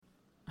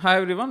Hi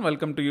everyone,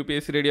 welcome to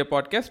UPSC radio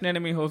podcast. నేను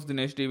మీ host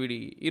Dinesh DVD.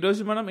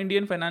 ఈరోజు మనం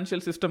ఇండియన్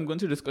ఫైనాన్షియల్ సిస్టమ్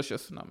గురించి డిస్కస్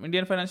చేస్తున్నాం.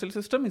 Indian financial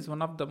system is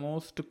one of the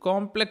most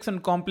complex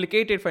and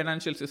complicated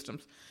financial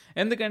systems.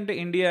 ఎందుకంటే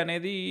India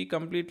అనేది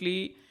completely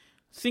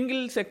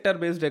single sector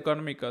based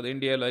economy కాదు.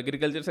 ఇండియాలో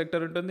agriculture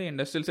sector ఉంటుంది,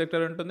 ఇండస్ట్రియల్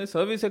సెక్టర్ ఉంటుంది,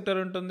 సర్వీస్ సెక్టర్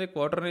ఉంటుంది,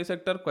 క్వార్టర్నరీ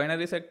సెక్టర్,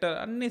 క్వైనరీ సెక్టర్,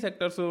 అన్ని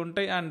సెక్టర్స్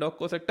ఉంటాయి. అండ్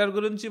ఒక్కో సెక్టర్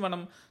గురించి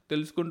మనం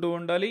తెలుసుకుంటూ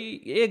ఉండాలి.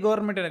 ఏ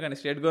గవర్నమెంట్ అయినా కానీ,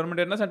 స్టేట్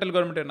గవర్నమెంట్ అయినా, సెంట్రల్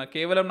గవర్నమెంట్ అయినా,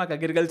 కేవలం నాకు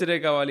అగ్రికల్చరే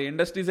కావాలి,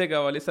 ఇండస్ట్రీసే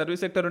కావాలి,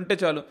 సర్వీస్ సెక్టర్ ఉంటే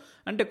చాలు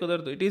అంటే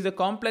కుదరదు. It is a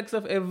complex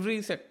of every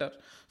sector.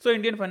 So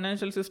Indian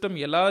financial system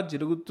ఎలా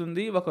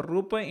జరుగుతుంది, ఒక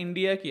రూపాయి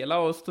ఇండియాకి ఎలా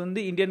వస్తుంది,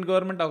 ఇండియన్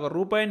గవర్నమెంట్ ఒక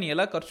రూపాయిని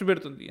ఎలా ఖర్చు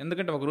పెడుతుంది.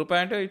 ఎందుకంటే ఒక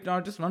రూపాయి అంటే it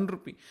not just 1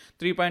 rupee,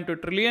 3.2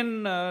 trillion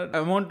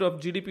amount of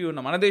GDP ఉన్న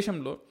మన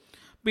దేశంలో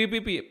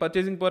పీపీపీ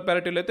పర్చేసింగ్ పవర్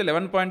ప్యారిటీలో అయితే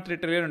 11.3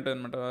 ట్రిలియన్ ఉంటుంది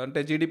అనమాట. అంటే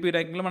జీడిపి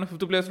ర్యాంకింగ్లో మనం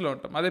 5th ప్లేస్లో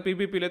ఉంటాం. అదే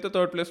పీపీపీలో అయితే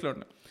 3rd ప్లేస్లో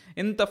ఉంటాం.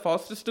 ఇంత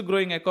ఫాస్టెస్ట్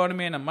గ్రోయింగ్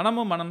ఎకానమీ అయినా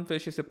మనం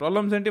ఫేస్ చేసే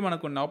ప్రాబ్లమ్స్ ఏంటి,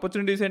 మనకున్న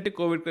ఆపర్చునిటీస్ ఏంటి,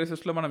 కోవిడ్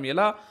క్రైసిస్లో మనం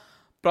ఎలా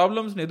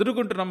ప్రాబ్లమ్స్ని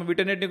ఎదుర్కొంటున్నాము,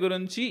 వీటన్నిటి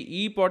గురించి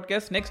ఈ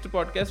పాడ్కాస్ట్, నెక్స్ట్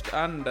పాడ్కాస్ట్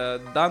అండ్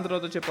దాని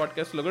తర్వాత వచ్చే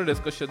పాడ్కాస్ట్లో కూడా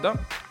డిస్కస్ చేద్దాం.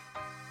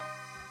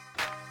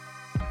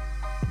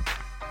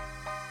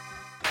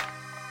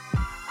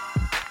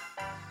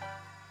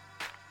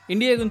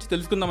 ఇండియా గురించి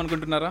తెలుసుకుందాం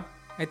అనుకుంటున్నారా?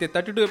 అయితే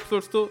 32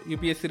 ఎపిసోడ్స్తో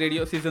యూపీఎస్సీ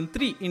రేడియో సీజన్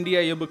 3 ఇండియా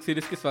ఏ బుక్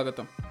సిరీస్కి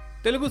స్వాగతం.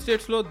 తెలుగు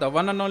స్టేట్స్లో the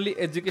one and only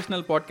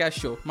educational podcast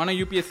show మన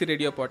UPSC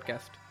radio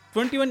podcast.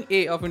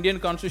 21A of Indian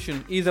constitution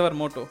is our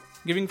motto,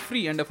 giving free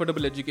and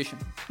affordable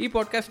education. ఈ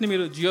పాడ్కాస్ట్ని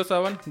మీరు జియో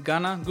సావన్,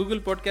 గానా,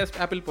 Google podcast,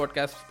 Apple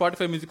podcast,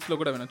 Spotify మ్యూజిక్స్లో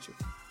కూడా వినొచ్చు.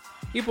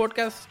 ఈ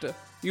podcast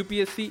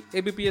UPSC,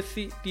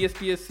 APPSC,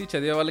 TSPSC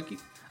చదివే వాళ్ళకి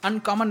and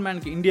common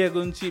మ్యాన్కి India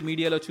గురించి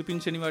మీడియాలో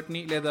చూపించని వాటిని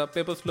లేదా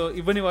పేపర్స్లో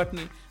ఇవ్వని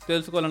వాటిని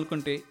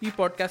తెలుసుకోవాలనుకుంటే ఈ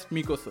పాడ్కాస్ట్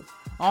మీకోసం.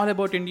 All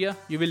about India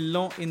you will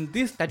know in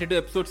this 32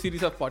 episode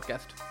series of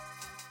podcast.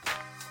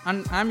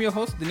 And I'm your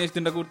host Dinesh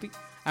Dindakurthi.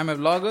 I'm a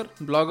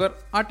blogger,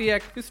 RT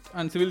activist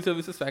and civil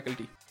services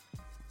faculty.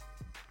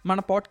 మన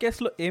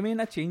పాడ్కాస్ట్లో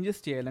ఏమైనా చేంజెస్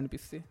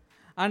చేయాలనిపిస్తే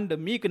అండ్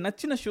మీకు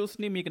నచ్చిన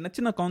షోస్ని, మీకు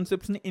నచ్చిన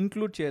కాన్సెప్ట్స్ని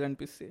ఇంక్లూడ్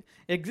చేయాలనిపిస్తే,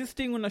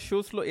 ఎగ్జిస్టింగ్ ఉన్న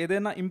షోస్లో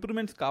ఏదైనా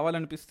ఇంప్రూవ్మెంట్స్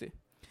కావాలనిపిస్తే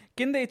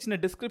కింద ఇచ్చిన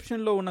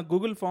డిస్క్రిప్షన్లో ఉన్న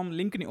గూగుల్ ఫామ్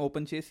లింక్ని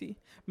ఓపెన్ చేసి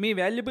మీ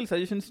వాల్యుబుల్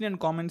సజెషన్స్ని అండ్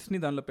కామెంట్స్ని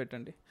దానిలో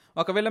పెట్టండి.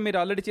 ఒకవేళ మీరు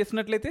ఆల్రెడీ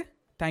చేసినట్లయితే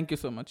థ్యాంక్ యూ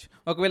సో మచ్.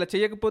 ఒకవేళ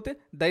చేయకపోతే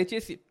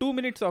దయచేసి 2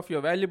 minutes ఆఫ్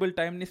యువర్ వాల్యుబుల్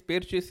టైమ్ని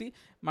స్పేర్ చేసి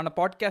మన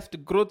పాడ్కాస్ట్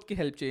గ్రోత్కి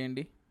హెల్ప్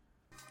చేయండి.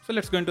 So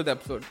let's go into the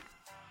episode.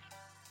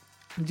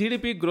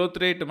 GDP growth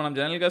rate మనం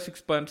జనరల్గా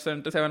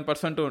 6%,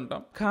 7%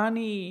 ఉంటాం.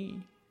 కానీ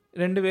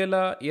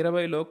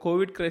 2020లో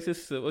కోవిడ్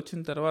క్రైసిస్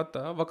వచ్చిన తర్వాత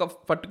ఒక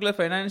పర్టికులర్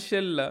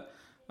ఫైనాన్షియల్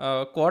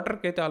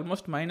క్వార్టర్కి అయితే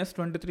ఆల్మోస్ట్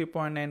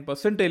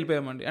 -23.9%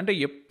 వెళ్ళిపోయామండి. అంటే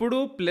ఎప్పుడు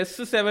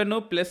 +7,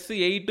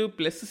 +8,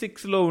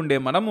 +6లో ఉండే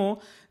మనము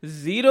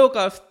 0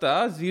 కాస్త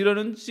 0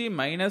 నుంచి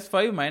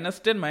 -5,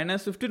 -10,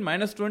 -15,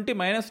 -20,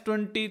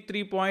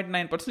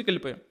 -23.9%కి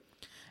వెళ్ళిపోయాం.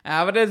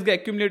 యావరేజ్గా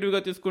అక్యుములేటివ్గా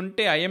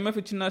తీసుకుంటే ఐఎంఎఫ్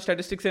ఇచ్చిన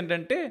స్టాటిస్టిక్స్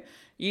ఏంటంటే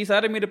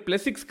ఈసారి మీరు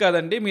 +6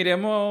 కాదండి,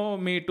 మీరేమో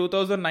మీ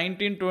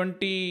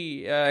 2019-20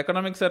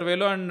 ఎకనామిక్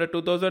సర్వేలో అండ్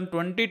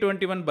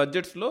 2020-21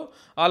 బడ్జెట్స్లో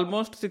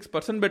ఆల్మోస్ట్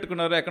 6%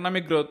 పెట్టుకున్నారు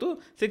ఎకనామిక్ గ్రోత్.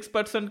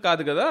 6%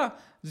 కాదు కదా,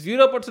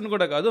 0%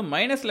 కూడా కాదు,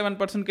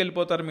 -11%కి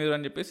వెళ్ళిపోతారు మీరు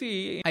అని చెప్పేసి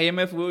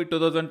ఐఎంఎఫ్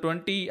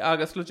 2020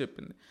 ఆగస్టులో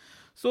చెప్పింది.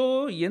 సో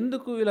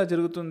ఎందుకు ఇలా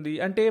జరుగుతుంది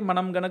అంటే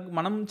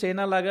మనం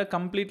చైనా లాగా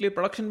కంప్లీట్లీ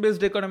ప్రొడక్షన్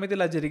బేస్డ్ ఎకానమీ అయితే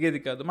ఇలా జరిగేది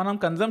కాదు. మనం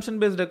కన్జంప్షన్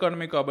బేస్డ్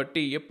ఎకానమీ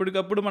కాబట్టి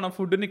ఎప్పటికప్పుడు మనం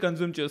ఫుడ్ని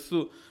కన్జ్యూమ్ చేస్తూ,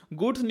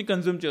 గూడ్స్ని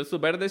కన్జ్యూమ్ చేస్తూ,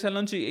 బయట దేశాల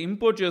నుంచి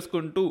ఇంపోర్ట్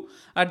చేసుకుంటూ,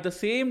 at the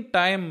same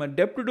time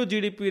డెప్ట్ to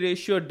GDP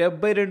ratio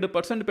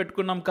 72%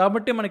 పెట్టుకున్నాం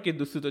కాబట్టి మనకి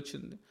దుస్థితి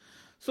వచ్చింది.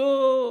 సో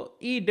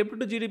ఈ డెప్ట్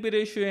టు జీడిపి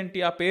రేషియో ఏంటి,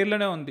 ఆ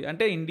పేర్లోనే ఉంది.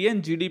 అంటే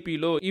ఇండియన్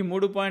జీడిపిలో ఈ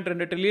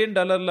 $3.2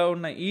 ట్రిలియన్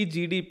ఉన్న ఈ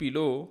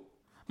జీడిపిలో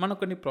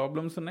మనకు కొన్ని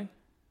ప్రాబ్లమ్స్ ఉన్నాయి,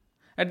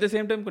 అట్ ద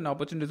సేమ్ టైం కొన్ని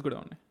ఆపర్చునిటీస్ కూడా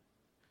ఉన్నాయి.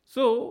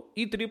 సో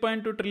ఈ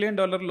 $3.2 ట్రిలియన్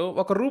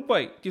ఒక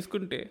రూపాయి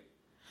తీసుకుంటే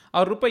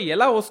ఆ రూపాయి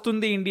ఎలా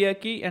వస్తుంది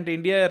ఇండియాకి, అంటే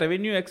ఇండియా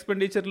రెవెన్యూ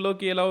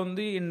ఎక్స్పెండిచర్లోకి ఎలా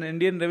ఉంది,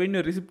 ఇండియన్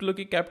రెవెన్యూ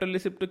రిసిప్ట్లోకి, క్యాపిటల్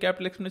రిసిప్ట్,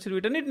 క్యాపిటల్ ఎక్స్పెండిచర్,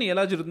 వీటన్నిటిని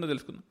ఎలా జరుగుతుందో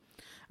తెలుసుకుందాం.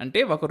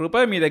 అంటే ఒక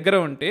రూపాయి మీ దగ్గర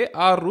ఉంటే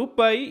ఆ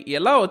రూపాయి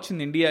ఎలా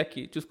వచ్చింది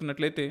ఇండియాకి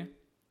చూసుకున్నట్లయితే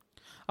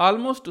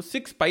ఆల్మోస్ట్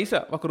 6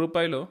 పైసా ఒక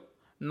రూపాయిలో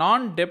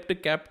నాన్ డెప్ట్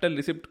క్యాపిటల్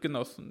రిసిప్ట్ కింద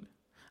వస్తుంది.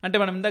 అంటే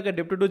మనం ఇందాక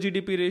డెప్ట్ టు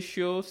జీడిపి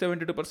రేషియో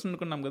 72%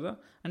 అనుకున్నాం కదా,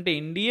 అంటే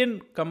ఇండియన్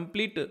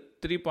కంప్లీట్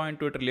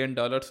 $3.2 ట్రిలియన్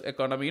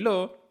ఎకానమీలో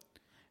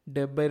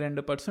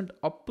 72%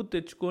 అప్పు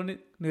తెచ్చుకొని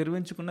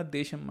నిర్మించుకున్న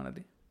దేశం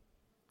మనది.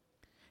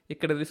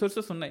 ఇక్కడ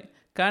రిసోర్సెస్ ఉన్నాయి,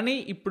 కానీ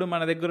ఇప్పుడు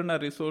మన దగ్గర ఉన్న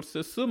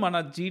రిసోర్సెస్ మన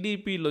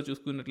జీడిపిలో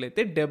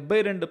చూసుకున్నట్లయితే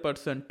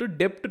 72%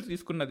 డెప్ట్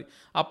తీసుకున్నది.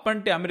 అప్పు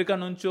అంటే అమెరికా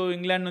నుంచో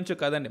ఇంగ్లాండ్ నుంచో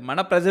కాదండి, మన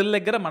ప్రజల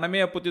దగ్గర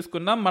మనమే అప్పు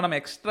తీసుకున్నాం. మనం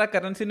ఎక్స్ట్రా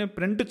కరెన్సీని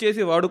ప్రింట్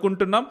చేసి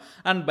వాడుకుంటున్నాం.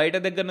 అండ్ బయట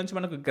దగ్గర నుంచి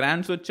మనకు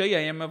గ్రాంట్స్ వచ్చాయి,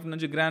 ఐఎంఎఫ్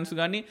నుంచి గ్రాంట్స్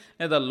కానీ,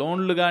 లేదా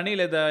లోన్లు కానీ,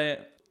 లేదా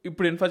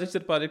ఇప్పుడు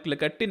ఇన్ఫ్రాస్ట్రక్చర్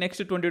ప్రాజెక్టులు కట్టి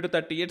నెక్స్ట్ 20 to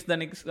 30 years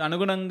దానికి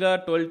అనుగుణంగా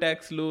టోల్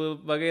ట్యాక్స్లు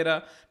వగైరా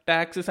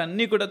ట్యాక్సెస్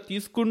అన్నీ కూడా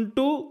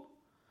తీసుకుంటూ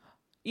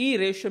ఈ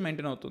రేషియో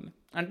మెయింటైన్ అవుతుంది.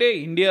 అంటే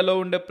ఇండియాలో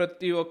ఉండే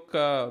ప్రతి ఒక్క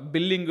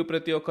బిల్డింగ్,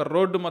 ప్రతి ఒక్క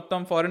రోడ్డు మొత్తం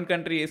ఫారిన్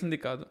కంట్రీ వేసింది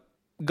కాదు.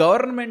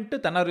 గవర్నమెంట్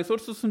తన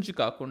రిసోర్సెస్ నుంచి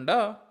కాకుండా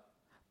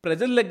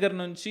ప్రజల దగ్గర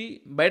నుంచి,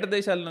 బయట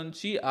దేశాల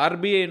నుంచి,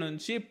 ఆర్బీఐ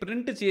నుంచి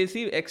ప్రింట్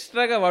చేసి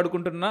ఎక్స్ట్రాగా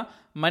వాడుకుంటున్న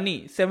మనీ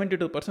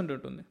 72%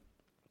 ఉంటుంది.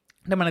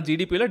 అంటే మన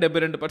జీడిపిలో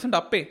 72%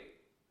 అప్పే.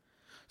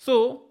 సో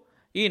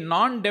ఈ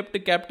నాన్ డెప్ట్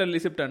క్యాపిటల్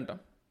రిసిప్ట్ అంటాం,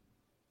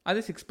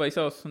 అది 6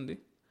 పైసా వస్తుంది.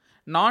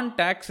 నాన్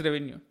ట్యాక్స్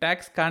రెవెన్యూ,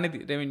 ట్యాక్స్ కానిది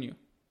రెవెన్యూ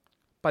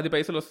 10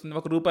 పైసలు వస్తుంది,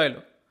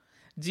 ₹1.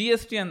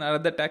 జిఎస్టీ అండ్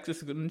అదర్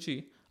ట్యాక్సెస్ గురించి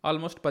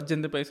ఆల్మోస్ట్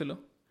 18 పైసలు.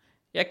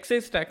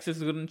 ఎక్సైజ్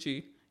ట్యాక్సెస్ గురించి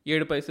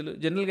 7 పైసలు.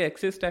 జనరల్గా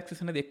ఎక్సైజ్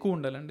ట్యాక్సెస్ అనేది ఎక్కువ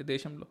ఉండాలండి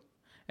దేశంలో.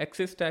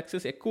 ఎక్సైజ్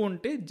ట్యాక్సెస్ ఎక్కువ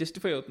ఉంటే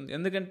జస్టిఫై అవుతుంది,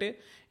 ఎందుకంటే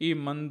ఈ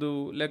మందు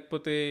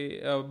లేకపోతే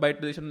బయట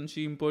దేశం నుంచి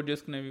ఇంపోర్ట్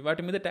చేసుకునేవి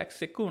వాటి మీద ట్యాక్స్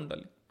ఎక్కువ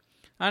ఉండాలి.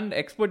 అండ్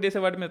ఎక్స్పోర్ట్ చేసే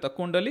వాటి మీద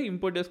తక్కువ ఉండాలి,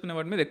 ఇంపోర్ట్ చేసుకునే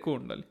వాటి మీద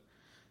ఎక్కువ ఉండాలి.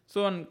 So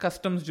and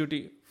customs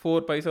duty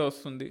 4 paisa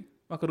వస్తుంది,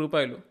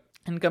 ₹1.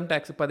 ఇన్కమ్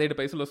ట్యాక్స్ 17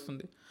 పైసలు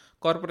వస్తుంది.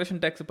 కార్పొరేషన్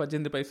ట్యాక్స్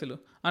 18 పైసలు.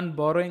 And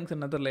borrowings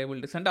and other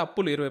liabilities అంటే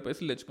అప్పులు 20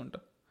 పైసలు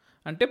తెచ్చుకుంటాం.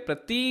 అంటే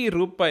ప్రతి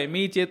రూపాయి,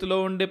 మీ చేతిలో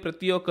ఉండే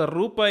ప్రతి ఒక్క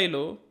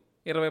రూపాయిలో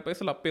 20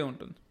 పైసలు అప్పే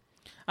ఉంటుంది.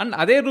 అండ్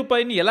అదే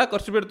రూపాయిని ఎలా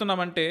ఖర్చు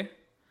పెడుతున్నామంటే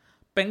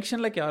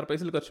పెన్షన్లకి 6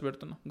 పైసలు ఖర్చు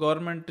పెడుతున్నాం.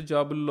 గవర్నమెంట్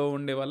జాబుల్లో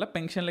ఉండే వాళ్ళ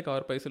పెన్షన్లకి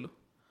 6 పైసలు,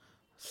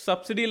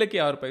 సబ్సిడీలకి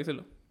 6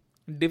 పైసలు,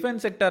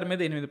 డిఫెన్స్ సెక్టార్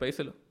మీద 8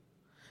 పైసలు,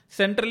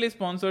 సెంట్రల్లీ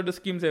స్పాన్సర్డ్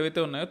స్కీమ్స్ ఏవైతే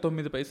ఉన్నాయో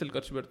 9 పైసలు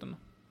ఖర్చు పెడుతున్నాం.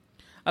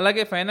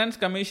 అలాగే finance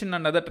commission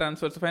and other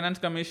transfers, finance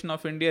commission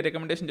of India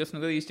recommendation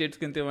చేస్తుంది కదా, ఈ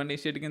స్టేట్స్కి ఇంత ఇవ్వండి, ఈ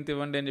స్టేట్కి ఇంత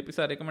ఇవ్వండి అని చెప్పేసి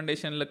ఆ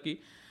రికమెండేషన్లకి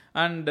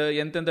అండ్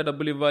ఎంతెంత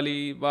డబ్బులు ఇవ్వాలి,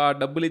 ఆ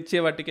డబ్బులు ఇచ్చే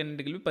వాటికి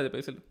అన్నింటికి 10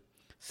 పైసలు.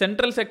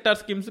 సెంట్రల్ సెక్టార్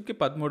స్కీమ్స్కి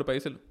 13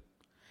 పైసలు,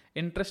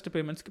 ఇంట్రెస్ట్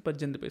పేమెంట్స్కి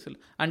 18 పైసలు.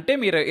 అంటే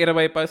మీరు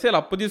 20 పైసలు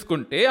అప్పు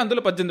తీసుకుంటే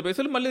అందులో 18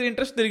 పైసలు మళ్ళీ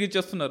ఇంట్రెస్ట్ తిరిగి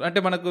ఇచ్చేస్తున్నారు.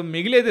 అంటే మనకు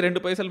మిగిలేది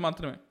 2 పైసలు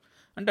మాత్రమే.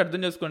 అంటే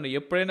అర్థం చేసుకోండి,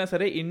 ఎప్పుడైనా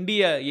సరే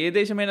ఇండియా, ఏ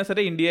దేశమైనా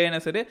సరే, ఇండియా అయినా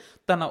సరే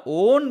తన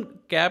ఓన్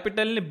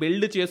క్యాపిటల్ని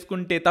బిల్డ్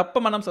చేసుకుంటే తప్ప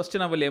మనం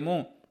సస్టైన్ అవ్వలేము.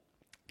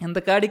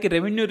 ఎంతకాడికి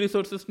రెవెన్యూ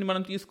రిసోర్సెస్ని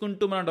మనం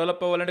తీసుకుంటూ మనం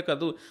డెవలప్ అవ్వాలంటే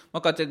కాదు.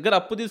 ఒక దగ్గర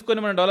అప్పు తీసుకొని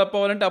మనం డెవలప్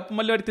అవ్వాలంటే అప్పు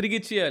మళ్ళీ వాటి తిరిగి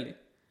ఇచ్చేయాలి.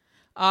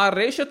 ఆ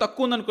రేషియో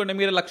తక్కువ ఉందనుకోండి,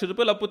 మీరు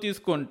 ₹1,00,000 అప్పు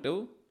తీసుకుంటూ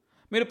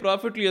మీరు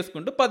ప్రాఫిట్లు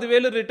చేసుకుంటూ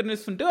 10,000 రిటర్న్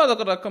ఇస్తుంటే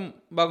అదొక రకం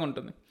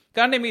బాగుంటుంది.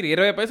 కానీ మీరు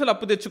 20 పైసలు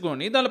అప్పు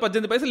తెచ్చుకొని దానిలో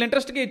 18 పైసలు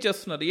ఇంట్రెస్ట్కే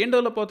ఇచ్చేస్తున్నారు, ఏం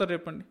డెవలప్ అవుతారు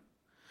చెప్పండి.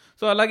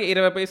 సో అలాగే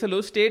 20 పైసలు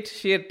స్టేట్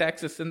షేర్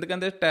ట్యాక్సెస్,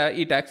 ఎందుకంటే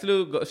ఈ ట్యాక్స్లు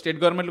స్టేట్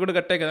గవర్నమెంట్ కూడా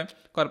కట్టాయి కదా.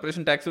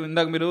 కార్పొరేషన్ ట్యాక్స్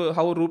ఇందాక మీరు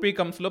హౌ రూపీ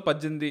కమ్స్లో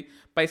 18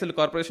 పైసలు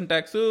కార్పొరేషన్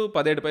ట్యాక్స్,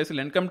 17 పైసలు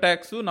ఇన్కమ్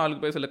ట్యాక్స్, 4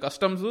 పైసలు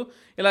కస్టమ్స్,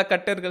 ఇలా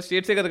కట్టారు కదా.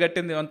 స్టేట్సే కదా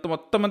కట్టింది.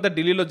 మొత్తం అంతా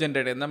ఢిల్లీలో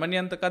జనరేట్ అయింది. మనీ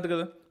అంత కాదు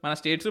కదా, మన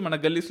స్టేట్స్ మన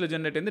గల్లీస్లో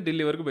జనరేట్ అయింది,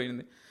 ఢిల్లీ వరకు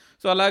పోయింది.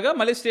 సో అలాగా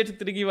మళ్ళీ స్టేట్స్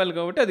తిరిగి ఇవ్వాలి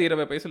కాబట్టి అది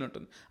 20 పైసలు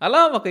ఉంటుంది.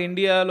 అలా ఒక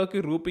ఇండియాలోకి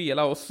రూపీ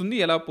ఎలా వస్తుంది,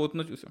 ఎలా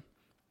పోతుందో చూసాం.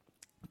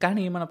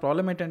 కానీ మన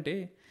ప్రాబ్లం ఏంటంటే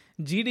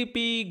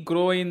జీడిపి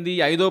గ్రో అయింది,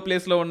 5వ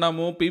ప్లేస్లో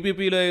ఉన్నాము,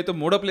 పీపీపీలో అయితే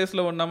 3వ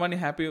ప్లేస్లో ఉన్నాము అని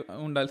హ్యాపీ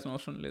ఉండాల్సిన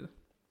అవసరం లేదు.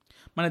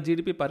 మన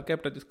జీడిపి పర్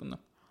క్యాపిటల్ తీసుకుందాం.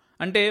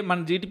 అంటే మన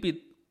జీడిపి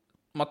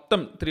మొత్తం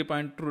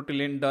 $3.2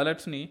 ట్రిలియన్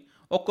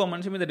ఒక్కో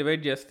మనిషి మీద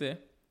డివైడ్ చేస్తే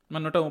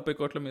మన 130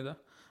 కోట్ల మీద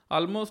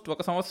ఆల్మోస్ట్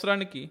ఒక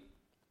సంవత్సరానికి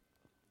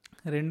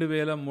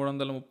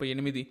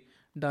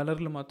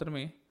 $2,338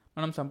 మాత్రమే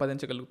మనం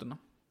సంపాదించగలుగుతున్నాం.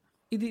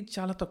 ఇది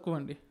చాలా తక్కువ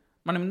అండి.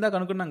 మనం ఇందాక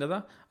అనుకున్నాం కదా,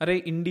 అరే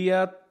ఇండియా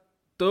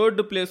 3rd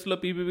ప్లేస్లో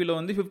పీపీపీలో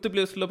ఉంది, 5th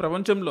ప్లేస్లో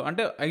ప్రపంచంలో,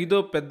 అంటే 5వ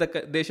పెద్ద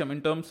దేశం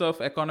ఇన్ టర్మ్స్ ఆఫ్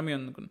ఎకానమీ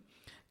అనుకున్నాం.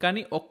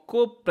 కానీ ఒక్కో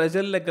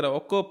ప్రజల దగ్గర,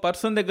 ఒక్కో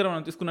పర్సన్ దగ్గర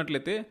మనం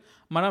తీసుకున్నట్లయితే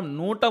మనం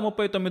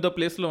 139వ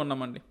ప్లేస్లో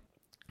ఉన్నామండి.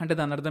 అంటే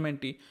దాని అర్థం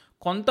ఏంటి,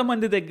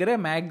 కొంతమంది దగ్గరే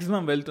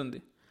మ్యాక్సిమం వెళ్తుంది.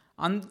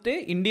 అంటే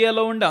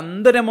ఇండియాలో ఉండే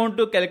అందరి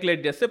అమౌంట్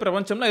క్యాలిక్యులేట్ చేస్తే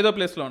ప్రపంచంలో 5వ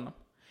ప్లేస్లో ఉన్నాం.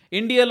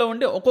 ఇండియాలో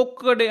ఉండే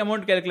ఒక్కొక్కటి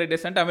అమౌంట్ క్యాలిక్యులేట్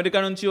చేస్తే, అంటే అమెరికా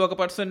నుంచి ఒక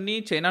పర్సన్ని,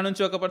 చైనా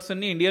నుంచి ఒక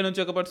పర్సన్ని, ఇండియా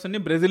నుంచి ఒక పర్సన్ని,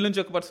 బ్రెజిల్ నుంచి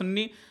ఒక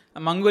పర్సన్ని,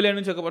 మంగోలియా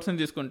నుంచి ఒక పర్సన్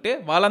తీసుకుంటే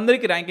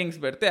వాళ్ళందరికీ ర్యాంకింగ్స్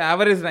పెడితే,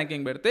 యావరేజ్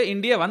ర్యాంకింగ్ పెడితే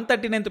ఇండియా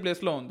 139th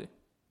ప్లేస్లో ఉంది.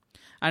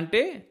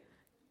 అంటే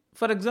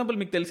ఫర్ ఎగ్జాంపుల్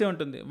మీకు తెలిసే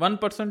ఉంటుంది,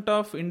 1%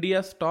 of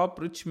India's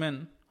top rich men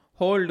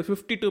hold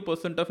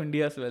 52% of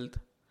India's wealth.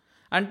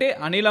 అంటే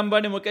అనిల్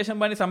అంబానీ, ముఖేష్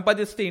అంబానీ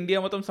సంపాదిస్తే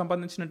ఇండియా మొత్తం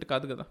సంపాదించినట్టు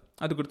కాదు కదా,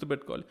 అది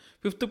గుర్తుపెట్టుకోవాలి.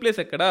 5th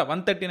ప్లేస్ ఎక్కడ,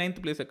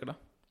 139th ప్లేస్ ఎక్కడ.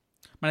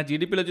 మన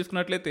జీడిపిలో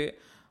చూసుకున్నట్లయితే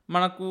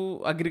మనకు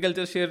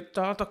అగ్రికల్చర్ షేర్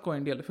చాలా తక్కువ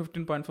ఇండియాలో,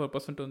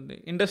 15.4% ఉంది.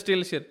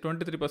 ఇండస్ట్రియల్ షేర్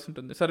 23%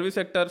 ఉంది. సర్వీస్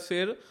సెక్టార్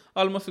షేర్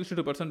ఆల్మోస్ట్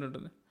 62%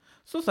 ఉంటుంది.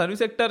 సో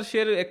సర్వీస్ సెక్టార్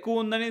షేర్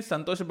ఎక్కువ ఉందని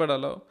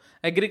సంతోషపడాలో,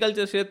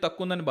 అగ్రికల్చర్ షేర్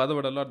తక్కువ ఉందని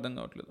బాధపడాలో అర్థం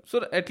కావట్లేదు. సో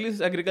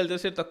అట్లీస్ట్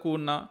అగ్రికల్చర్ షేర్ తక్కువ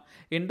ఉన్నా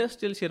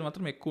ఇండస్ట్రియల్ షేర్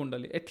మాత్రం ఎక్కువ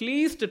ఉండాలి.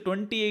 అట్లీస్ట్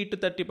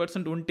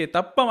 28-30% ఉంటే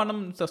తప్ప మనం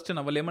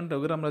సస్టైన్ అవ్వలేమని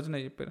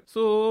రఘురామరాజునే చెప్పారు.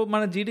 సో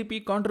మన జీడిపి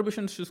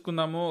కాంట్రిబ్యూషన్స్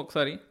చూసుకుందాము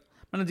ఒకసారి.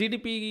 మన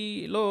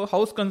జీడిపిలో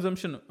హౌస్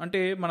కన్జంప్షన్, అంటే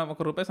మనం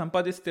 ₹1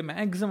 సంపాదిస్తే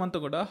మ్యాక్సిమం అంతా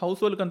కూడా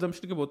హౌస్ హోల్డ్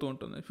కన్జంప్షన్కి పోతూ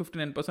ఉంటుంది,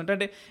 59%.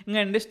 అంటే ఇంకా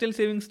ఇండస్ట్రియల్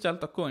సేవింగ్స్ చాలా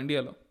తక్కువ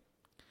ఇండియాలో.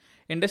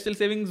 ఇండస్ట్రియల్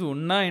సేవింగ్స్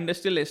ఉన్నా,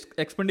 ఇండస్ట్రియల్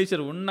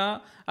ఎక్స్పెండిచర్ ఉన్నా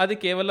అది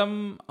కేవలం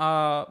ఆ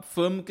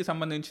ఫర్మ్కి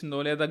సంబంధించిందో,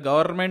 లేదా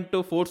గవర్నమెంట్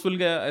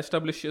ఫోర్స్ఫుల్గా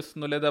ఎస్టాబ్లిష్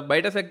చేస్తుందో, లేదా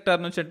బయట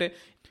సెక్టార్ నుంచి, అంటే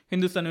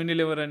హిందుస్థాన్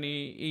యూనిలివర్ అని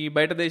ఈ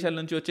బయట దేశాల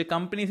నుంచి వచ్చే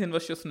కంపెనీస్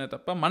ఇన్వెస్ట్ చేస్తున్నాయి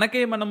తప్ప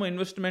మనము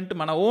ఇన్వెస్ట్మెంట్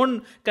మన ఓన్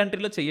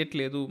కంట్రీలో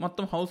చేయట్లేదు.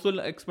 మొత్తం house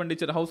hold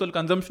expenditure, house hold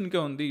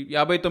కన్జంప్షన్కే ఉంది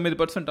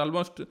 59%,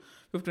 ఆల్మోస్ట్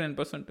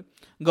 59%.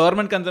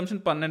 గవర్నమెంట్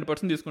కన్జంప్షన్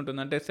 12%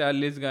 తీసుకుంటుంది, అంటే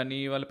శాలరీస్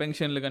కానీ వాళ్ళ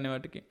పెన్షన్లు కానీ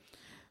వాటికి.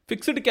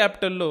 ఫిక్స్డ్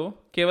క్యాపిటల్లో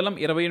కేవలం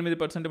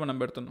 28% మనం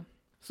పెడుతున్నాం.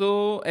 So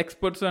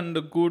exports and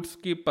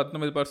గూడ్స్కి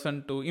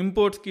 19%,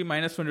 ఇంపోర్ట్స్కి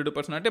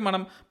 -22%. అంటే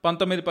మనం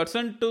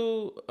 19%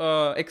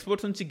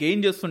 ఎక్స్పోర్ట్స్ నుంచి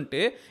గెయిన్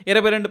చేస్తుంటే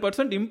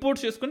 22%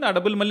 ఇంపోర్ట్స్ చేసుకుంటే ఆ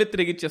డబ్బులు మళ్ళీ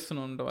తిరిగి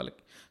ఇచ్చేస్తూనే ఉంటాం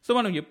వాళ్ళకి. సో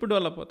మనం ఎప్పుడు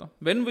డెవలప్ అవుతాం?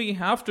 When we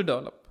have to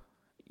develop.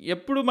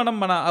 ఎప్పుడు మనం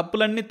మన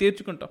అప్పులన్నీ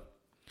తీర్చుకుంటాం.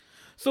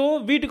 సో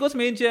వీటి కోసం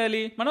ఏం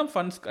చేయాలి? మనం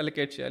ఫండ్స్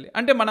అలొకేట్ చేయాలి.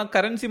 అంటే మన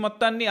కరెన్సీ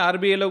మొత్తాన్ని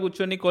ఆర్బీఐలో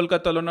కూర్చొని,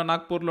 కోల్కతాలోనో,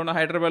 నాగ్పూర్లోనో,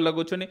 హైదరాబాద్లో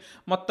కూర్చొని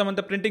మొత్తం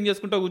అంతా ప్రింటింగ్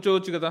చేసుకుంటూ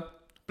కూర్చోవచ్చు కదా.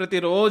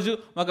 ప్రతిరోజు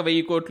ఒక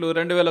 1000 కోట్లు,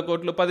 2000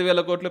 కోట్లు,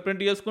 10,000 కోట్లు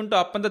ప్రింట్ చేసుకుంటూ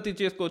అప్పంతా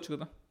తీర్చేసుకోవచ్చు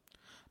కదా.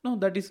 No,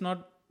 that is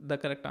not the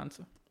correct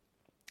answer.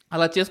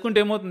 అలా చేసుకుంటే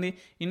ఏమవుతుంది?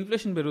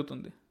 ఇన్ఫ్లేషన్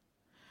పెరుగుతుంది.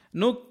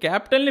 నువ్వు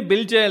క్యాపిటల్ని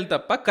బిల్డ్ చేయాలి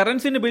తప్ప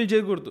కరెన్సీని బిల్డ్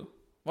చేయకూడదు.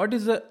 What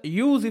is the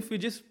use if you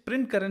just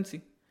print currency?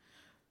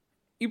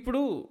 ఇప్పుడు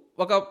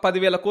ఒక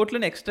 10,000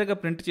 కోట్లని ఎక్స్ట్రాగా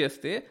ప్రింట్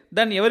చేస్తే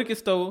దాన్ని ఎవరికి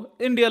ఇస్తావు?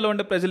 ఇండియాలో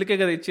ఉండే ప్రజలకే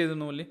కదా ఇచ్చేది.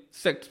 నువ్వు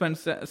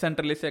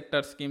సెంట్రల్లీ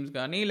సెక్టార్ స్కీమ్స్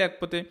కానీ,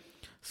 లేకపోతే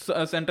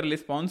సెంట్రల్లీ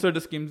స్పాన్సర్డ్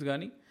స్కీమ్స్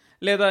కానీ,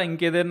 లేదా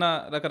ఇంకేదైనా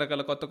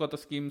రకరకాల కొత్త కొత్త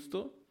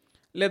స్కీమ్స్తో,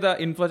 లేదా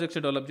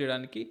ఇన్ఫ్రాస్ట్రక్చర్ డెవలప్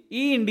చేయడానికి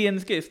ఈ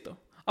ఇండియన్స్కే ఇస్తావు.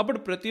 అప్పుడు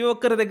ప్రతి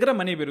ఒక్కరి దగ్గర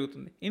మనీ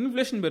పెరుగుతుంది,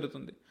 ఇన్ఫ్లేషన్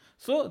పెరుగుతుంది.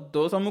 సో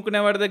దోశ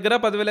అమ్ముకునే వాడి దగ్గర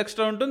 10,000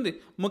 ఎక్స్ట్రా ఉంటుంది,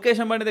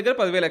 ముఖేష్ అంబానీ దగ్గర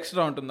 10,000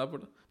 ఎక్స్ట్రా ఉంటుంది.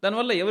 అప్పుడు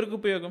దానివల్ల ఎవరికి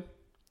ఉపయోగం?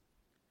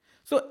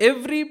 So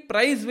every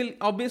price will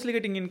obviously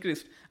getting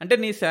increased. అంటే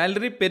నీ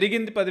శాలరీ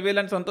పెరిగింది 10,000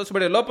 అని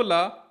సంతోషపడే లోపల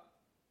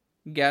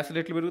గ్యాస్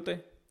రేట్లు పెరుగుతాయి,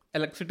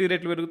 ఎలక్ట్రిసిటీ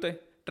రేట్లు పెరుగుతాయి,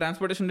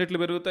 ట్రాన్స్పోర్టేషన్ రేట్లు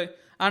పెరుగుతాయి,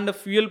 అండ్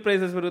ఫ్యూయల్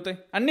ప్రైసెస్ పెరుగుతాయి,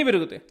 అన్నీ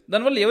పెరుగుతాయి.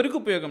 దానివల్ల ఎవరికి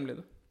ఉపయోగం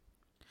లేదు.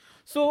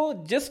 సో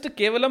జస్ట్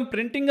కేవలం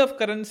printing of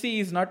currency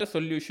is not a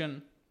solution.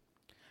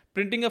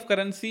 Printing of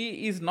currency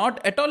is not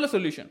at all a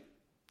solution.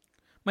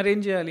 మరి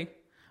ఏం చేయాలి?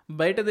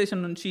 బయట దేశం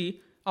నుంచి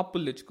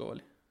అప్పులు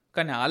తెచ్చుకోవాలి.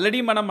 కానీ ఆల్రెడీ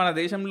మనం మన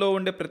దేశంలో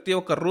ఉండే ప్రతి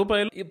ఒక్క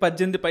రూపాయలు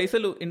 18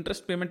 పైసలు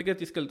ఇంట్రెస్ట్ పేమెంట్గా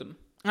తీసుకెళ్తున్నాం.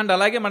 అండ్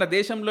అలాగే మన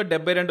దేశంలో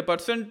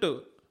 72%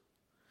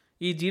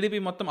 ఈ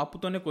జీడిపి మొత్తం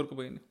అప్పుతోనే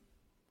కూరుకుపోయింది.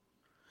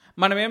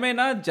 మనం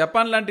ఏమైనా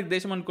జపాన్ లాంటి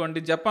దేశం అనుకోండి,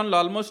 జపాన్లో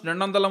ఆల్మోస్ట్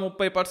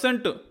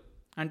 230%,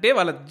 అంటే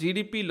వాళ్ళ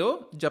జీడిపిలో,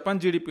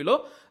 జపాన్ జీడిపిలో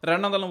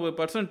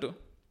 230%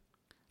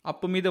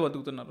 అప్పు మీదే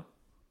బతుకుతున్నారు.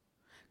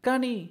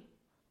 కానీ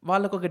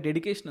వాళ్ళకు ఒక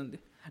డెడికేషన్ ఉంది.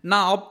 నా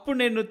అప్పు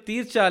నేను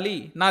తీర్చాలి,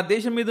 నా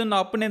దేశం మీద ఉన్న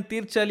అప్పు నేను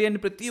తీర్చాలి అని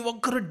ప్రతి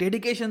ఒక్కరు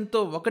డెడికేషన్తో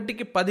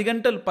 1కి 10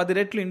 గంటలు, 10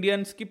 రెట్లు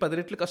ఇండియన్స్కి 10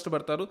 రెట్లు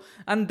కష్టపడతారు.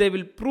 And they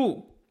will prove.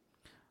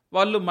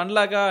 వాళ్ళు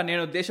మనలాగా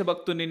నేను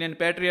దేశభక్తుని, నేను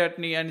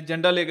ప్యాట్రియాట్ని అని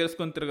జెండాలు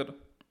ఎగరేసుకొని తిరగరు.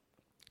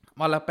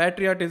 వాళ్ళ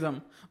ప్యాట్రియాటిజం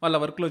వాళ్ళ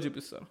వర్క్లో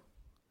చూపిస్తారు.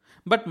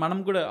 బట్ మనం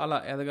కూడా అలా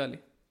ఎదగాలి.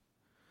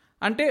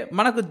 అంటే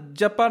మనకు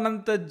జపాన్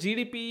అంత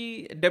జీడిపి,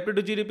 డెప్ట్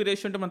టు జీడిపి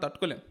రేషియో అంటే మనం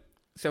తట్టుకోలేం.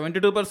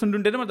 72%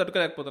 ఉంటేనే మనం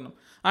తట్టుకోలేకపోతున్నాం.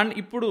 అండ్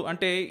ఇప్పుడు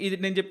అంటే ఇది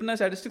నేను చెప్పిన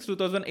స్టాటిస్టిక్స్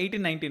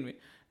 2018-19వి,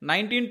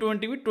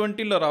 19-20వి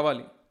 20లో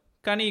రావాలి.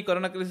 కానీ ఈ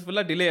కరోనా క్రైసిస్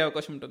వల్ల డిలే అయ్యే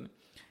అవకాశం ఉంటుంది.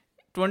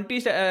 20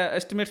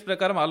 ఎస్టిమేట్స్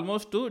ప్రకారం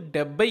ఆల్మోస్ట్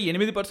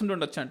 78%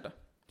 ఉండొచ్చు అంట.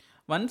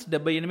 వన్స్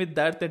 78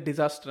 దాటితే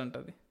డిజాస్టర్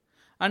అంటది.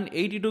 అండ్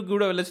 82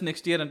 కూడా వెళ్ళొచ్చు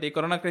నెక్స్ట్ ఇయర్. అంటే ఈ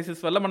కరోనా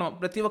క్రైసిస్ వల్ల మనం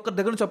ప్రతి ఒక్కరి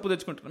దగ్గర నుంచి అప్పు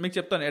తెచ్చుకుంటున్నాం. మీకు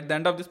చెప్తాను at the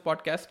end of this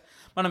podcast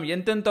మనం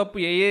ఎంతెంత అప్పు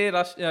ఏ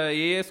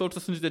ఏ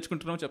సోర్సెస్ నుంచి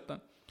తెచ్చుకుంటున్నామో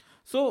చెప్తాను.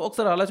 సో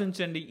ఒకసారి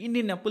ఆలోచించండి.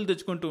 ఇన్ని అప్పులు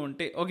తెచ్చుకుంటూ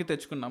ఉంటే, ఓకే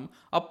తెచ్చుకున్నాము,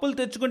 అప్పులు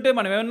తెచ్చుకుంటే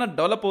మనం ఏమైనా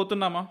డెవలప్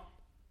అవుతున్నామా?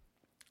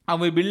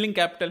 అవి బిల్డింగ్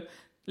క్యాపిటల్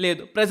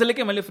లేదు,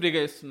 ప్రజలకే మళ్ళీ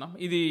ఫ్రీగా ఇస్తున్నాం.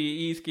 ఇది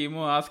ఈ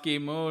స్కీము, ఆ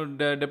స్కీము,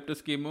 డెప్ట్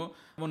స్కీము,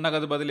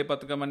 నగదు బదిలీ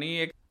పథకం అని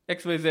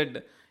XYZ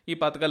ఈ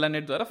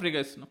పథకాలన్నిటి ద్వారా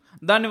ఫ్రీగా ఇస్తున్నాం.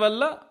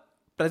 దానివల్ల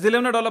ప్రజలు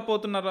ఏమైనా డెవలప్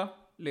అవుతున్నారా?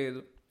 లేదు.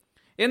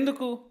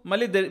 ఎందుకు?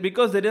 మళ్ళీ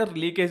because there are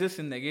leakages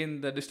in again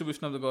the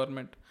distribution of the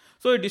government.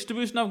 So ఈ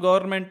distribution of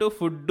government,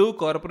 food,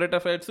 corporate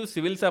affairs,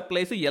 civil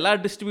supplies ఎలా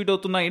డిస్ట్రిబ్యూట్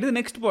అవుతున్నాయి అనేది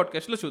నెక్స్ట్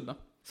పాడ్కాస్ట్లో చూద్దాం.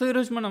 సో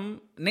ఈరోజు మనం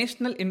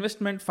నేషనల్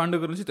ఇన్వెస్ట్మెంట్ ఫండ్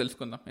గురించి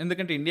తెలుసుకుందాం.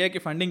 ఎందుకంటే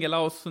ఇండియాకి ఫండింగ్ ఎలా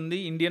వస్తుంది,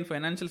 ఇండియన్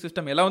ఫైనాన్షియల్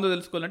సిస్టమ్ ఎలా ఉందో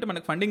తెలుసుకోవాలంటే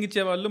మనకు ఫండింగ్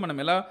ఇచ్చేవాళ్ళు మనం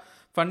ఎలా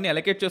ఫండ్ని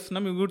అలొకేట్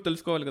చేస్తున్నాం ఇవి కూడా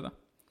తెలుసుకోవాలి కదా.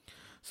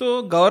 సో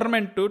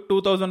గవర్నమెంట్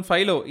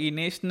 2005లో ఈ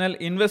నేషనల్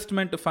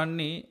ఇన్వెస్ట్మెంట్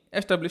ఫండ్ని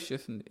ఎస్టాబ్లిష్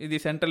చేసింది. ఇది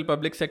సెంట్రల్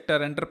పబ్లిక్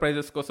సెక్టర్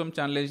ఎంటర్ప్రైజెస్ కోసం,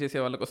 ఛానలైజ్ చేసే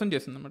వాళ్ళ కోసం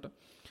చేసింది అనమాట.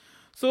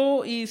 సో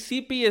ఈ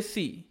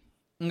CPSE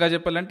ఇంకా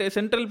చెప్పాలంటే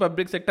సెంట్రల్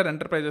పబ్లిక్ సెక్టర్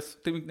ఎంటర్ప్రైజెస్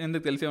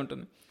ఎందుకు తెలిసే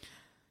ఉంటుంది.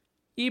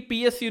 ఈ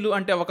PSUలు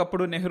అంటే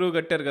ఒకప్పుడు నెహ్రూ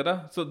కట్టారు కదా.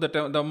 So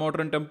the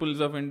modern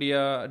temples of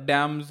India,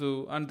 dams,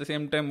 at the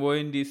same time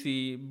ONGC,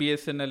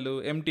 BSNL,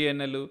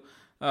 MTNL,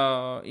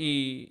 ఈ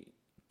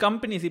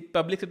కంపెనీస్, ఈ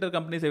పబ్లిక్ సెక్టర్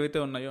కంపెనీస్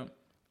ఏవైతే ఉన్నాయో,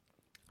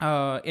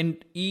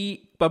 ఈ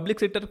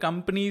పబ్లిక్ సెక్టర్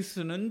కంపెనీస్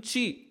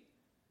నుంచి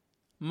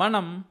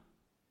మనం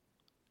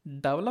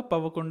డెవలప్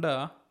అవ్వకుండా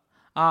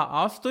ఆ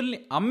ఆస్తుల్ని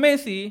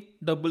అమ్మేసి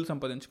డబ్బులు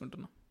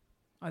సంపాదించుకుంటున్నాం.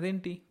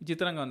 అదేంటి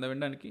విచిత్రంగా ఉందా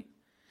వినడానికి?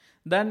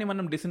 దాన్ని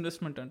మనం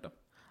డిస్ఇన్వెస్ట్మెంట్ అంటాం.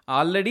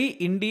 ఆల్రెడీ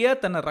ఇండియా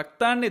తన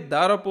రక్తాన్ని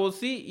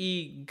దారపోసి ఈ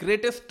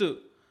గ్రేటెస్ట్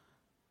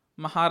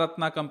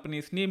మహారత్న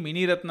కంపెనీస్ని,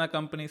 మినీరత్న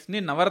కంపెనీస్ని,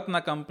 నవరత్న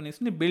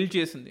కంపెనీస్ని బిల్డ్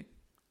చేసింది.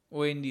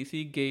 ONGC,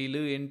 గెయిల్,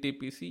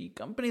 NTPC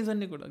కంపెనీస్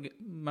అన్నీ కూడా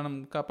మనం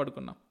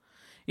కాపాడుకున్నాం.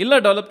 ఇలా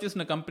డెవలప్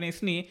చేసిన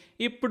కంపెనీస్ని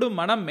ఇప్పుడు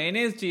మనం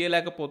మేనేజ్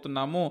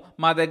చేయలేకపోతున్నాము.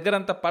 మా దగ్గర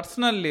అంత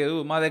పర్సనల్ లేరు,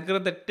 మా దగ్గర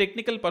అంత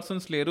టెక్నికల్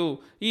పర్సన్స్ లేరు,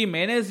 ఈ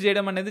మేనేజ్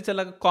చేయడం అనేది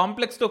చాలా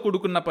కాంప్లెక్స్తో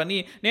కూడుకున్న పని,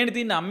 నేను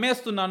దీన్ని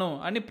అమ్మేస్తున్నాను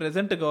అని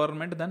ప్రెజెంట్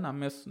గవర్నమెంట్ దాన్ని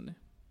అమ్మేస్తుంది.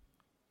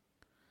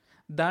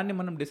 దాన్ని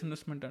మనం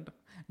డిస్ఇన్వెస్ట్మెంట్ అంటాం.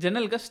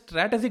 జనరల్గా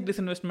స్ట్రాటజిక్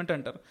డిస్ఇన్వెస్ట్మెంట్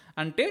అంటారు.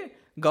 అంటే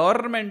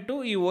గవర్నమెంట్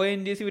ఈ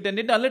ఓఎన్జీసీ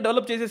వీటన్నిటిని ఆల్రెడీ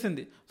డెవలప్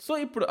చేసేసింది. సో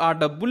ఇప్పుడు ఆ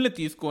డబ్బుల్ని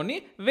తీసుకొని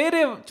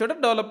వేరే చోట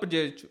డెవలప్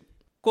చేయొచ్చు.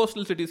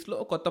 కోస్టల్ సిటీస్లో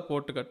ఒక కొత్త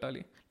పోర్ట్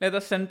కట్టాలి, లేదా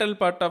సెంట్రల్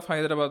పార్ట్ ఆఫ్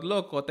హైదరాబాద్లో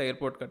ఒక కొత్త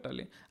ఎయిర్పోర్ట్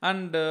కట్టాలి,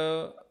 అండ్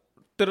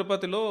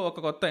తిరుపతిలో ఒక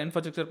కొత్త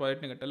ఇన్ఫ్రాస్ట్రక్చర్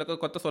ప్రాజెక్ట్ని కట్టాలి, ఒక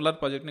కొత్త సోలార్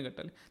ప్రాజెక్ట్ని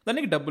కట్టాలి.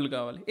 దానికి డబ్బులు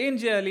కావాలి. ఏం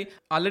చేయాలి?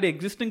 ఆల్రెడీ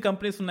ఎగ్జిస్టింగ్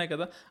కంపెనీస్ ఉన్నాయి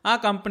కదా, ఆ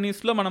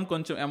కంపెనీస్లో మనం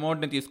కొంచెం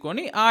అమౌంట్ని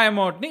తీసుకొని ఆ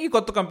అమౌంట్ని ఈ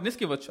కొత్త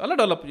కంపెనీస్కి ఇవ్వచ్చు, అలా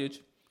డెవలప్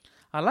చేయొచ్చు.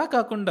 అలా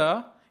కాకుండా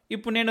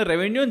ఇప్పుడు నేను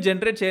రెవెన్యూని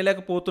జనరేట్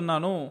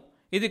చేయలేకపోతున్నాను,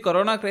 ఇది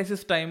కరోనా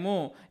క్రైసిస్ టైము,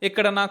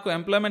 ఇక్కడ నాకు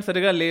ఎంప్లాయ్మెంట్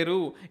సరిగా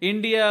లేరు,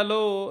 ఇండియాలో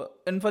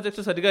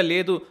ఇన్ఫ్రాస్ట్రక్చర్ సరిగా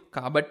లేదు,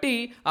 కాబట్టి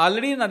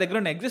ఆల్రెడీ నా దగ్గర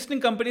ఉన్న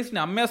ఎగ్జిస్టింగ్ కంపెనీస్ని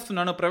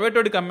అమ్మేస్తున్నాను, ప్రైవేట్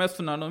వాడికి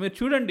అమ్మేస్తున్నాను. మీరు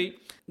చూడండి,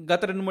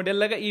 గత 2-3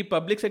 ఏళ్ళగా ఈ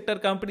పబ్లిక్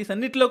సెక్టర్ కంపెనీస్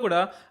అన్నింటిలో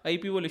కూడా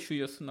ఐపీఓలు ఇష్యూ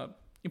చేస్తున్నారు.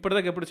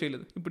 ఇప్పటిదాకా ఎప్పుడు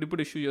చేయలేదు,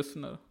 ఇప్పుడు ఇష్యూ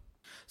చేస్తున్నారు.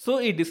 సో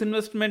ఈ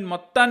డిస్ఇన్వెస్ట్మెంట్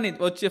మొత్తాన్ని,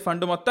 వచ్చే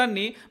ఫండ్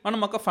మొత్తాన్ని మనం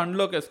ఒక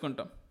ఫండ్లోకి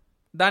వేసుకుంటాం.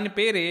 దాని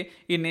పేరే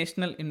ఈ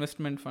నేషనల్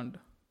ఇన్వెస్ట్మెంట్ ఫండ్.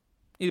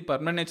 ఇది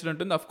పర్మనెంట్ నేచర్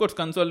ఉంటుంది. Of course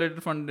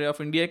consolidated fund of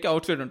ఇండియాకి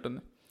అవుట్ సైడ్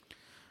ఉంటుంది.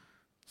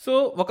 సో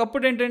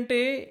ఒకప్పుడు ఏంటంటే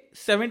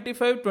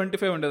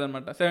 75-25 ఉండేది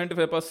అనమాట.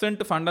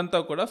 75% ఫండ్ అంతా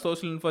కూడా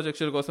సోషల్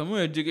ఇన్ఫ్రాస్ట్రక్చర్ కోసము,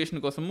 ఎడ్యుకేషన్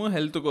కోసము,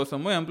 హెల్త్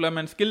కోసము,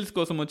 ఎంప్లాయ్మెంట్ స్కిల్స్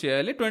కోసము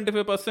చేయాలి.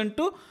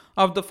 25%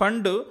 ఆఫ్ ద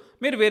ఫండ్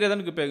మీరు వేరే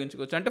దానికి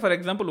ఉపయోగించుకోవచ్చు. అంటే ఫర్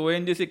ఎగ్జాంపుల్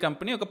ఓఎన్జీసీ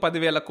కంపెనీ ఒక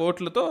 10,000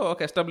 కోట్లతో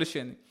ఒక ఎస్టాబ్లిష్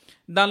అయింది.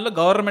 దానిలో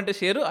గవర్నమెంట్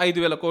షేర్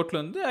 5,000 కోట్లు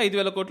ఉంది,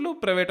 5,000 కోట్లు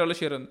ప్రైవేట్ వాళ్ళ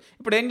షేర్ ఉంది.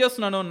 ఇప్పుడు ఏం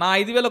చేస్తున్నాను? నా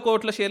 5,000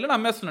 కోట్ల షేర్లను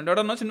అమ్మేస్తున్నాను.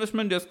 ఎవడన్నా వచ్చి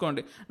ఇన్వెస్ట్మెంట్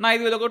చేసుకోండి, నా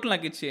 5,000 కోట్లు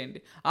నాకు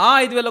ఇచ్చేయండి. ఆ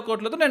 5,000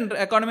 కోట్లతో నేను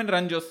ఎకానమీని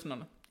రన్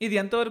చేస్తున్నాను. ఇది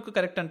ఎంతవరకు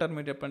కరెక్ట్ అంటారు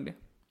మీరు చెప్పండి?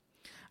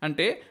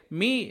 అంటే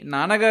మీ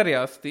నాన్నగారి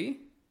ఆస్తి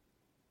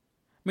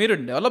మీరు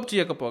డెవలప్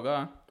చేయకపోగా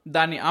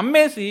దాన్ని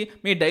అమ్మేసి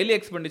మీ డైలీ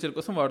ఎక్స్పెండిచర్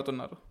కోసం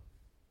వాడుతున్నారు.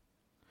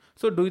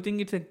 So do you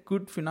think it's a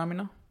good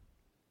phenomena?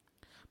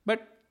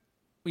 But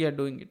we are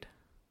doing it.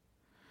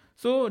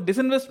 So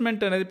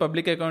disinvestment అనేది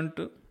పబ్లిక్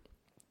అకౌంట్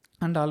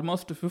అండ్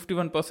ఆల్మోస్ట్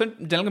 51%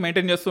 జనరల్గా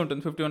మెయింటైన్ చేస్తూ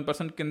ఉంటుంది.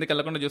 51% కిందకి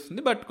వెళ్ళకుండా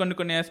చేస్తుంది. బట్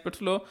కొన్ని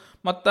ఆస్పెక్ట్స్లో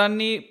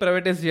మొత్తాన్ని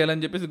ప్రైవేటైజ్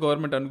చేయాలని చెప్పేసి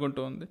గవర్నమెంట్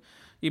అనుకుంటూ ఉంది.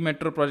 ఈ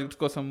మెట్రో ప్రాజెక్ట్స్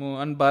కోసము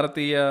అండ్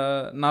భారతీయ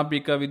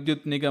నాభిక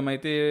విద్యుత్ నిగమ్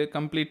అయితే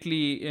కంప్లీట్లీ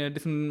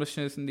డిస్ఇన్వెస్ట్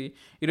చేసింది.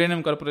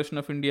 యురేనియం కార్పొరేషన్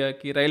ఆఫ్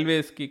ఇండియాకి,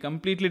 రైల్వేస్కి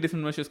కంప్లీట్లీ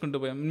డిస్ఇన్వెస్ట్ చేసుకుంటూ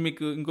పోయాం.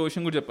 మీకు ఇంకో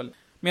విషయం కూడా చెప్పాలి.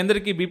 మీ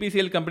అందరికీ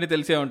బీపీసీఎల్ కంపెనీ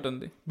తెలిసే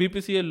ఉంటుంది.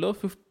 బీపీసీఎల్లో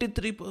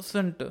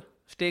 53%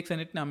 స్టేక్స్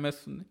అన్నిటిని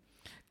అమ్మేస్తుంది.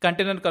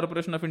 కంటైనర్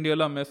కార్పొరేషన్ ఆఫ్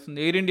ఇండియాలో అమ్మేస్తుంది.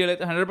 ఎయిర్ ఇండియాలో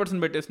అయితే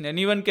 100% పెట్టేస్తుంది.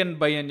 ఎనీవన్ కెన్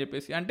బై అని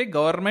చెప్పేసి. అంటే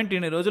గవర్నమెంట్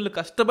ఇన్ని రోజులు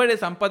కష్టపడి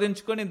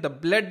సంపాదించుకొని the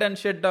blood and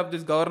shed of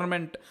this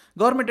government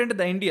అంటే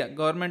ద ఇండియా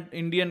గవర్నమెంట్,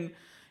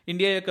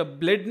 ఇండియా యొక్క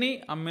బ్లడ్ని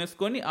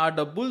అమ్మేసుకొని ఆ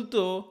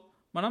డబ్బులతో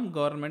మనం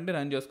గవర్నమెంట్ని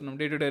రన్ చేసుకున్నాం,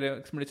 day to day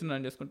expenditure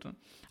run చేసుకుంటున్నాం.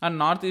 And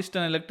north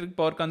eastern electric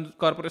power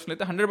corporation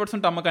అయితే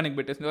 100% అమ్మకానికి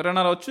పెట్టేసింది.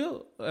 ఎవరైనా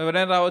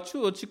రావచ్చు,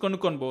 వచ్చి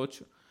కొనుక్కొని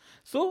పోవచ్చు.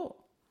 So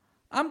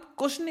I'm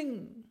questioning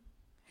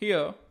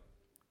here,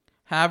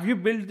 have you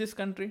build this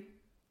country?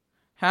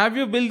 Have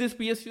you build this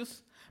PSUs?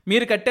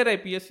 మీరు కట్టారా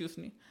ఈ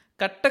పిఎస్యూస్ని?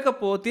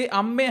 కట్టకపోతే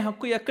అమ్మే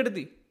హక్కు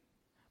ఎక్కడిది?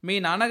 మీ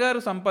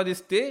నాన్నగారు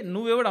సంపాదిస్తే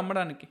నువ్వెవడు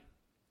అమ్మడానికి?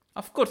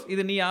 అఫ్కోర్స్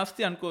ఇది నీ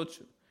ఆస్తి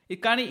అనుకోవచ్చు,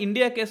 కానీ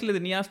ఇండియా కేసులో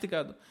ఇది నీ ఆస్తి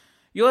కాదు.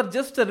 You are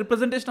just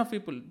representation of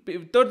people.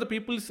 Without the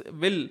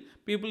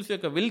peoples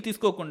యొక్క విల్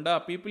తీసుకోకుండా,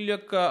 పీపుల్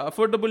యొక్క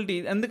అఫోర్డబిలిటీ,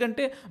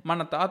 ఎందుకంటే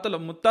మన తాతల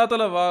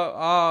ముత్తాతల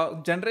ఆ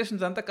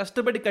జనరేషన్స్ అంతా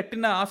కష్టపడి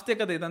కట్టిన ఆస్తే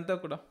కదా ఇదంతా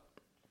కూడా.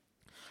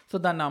 సో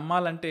దాన్ని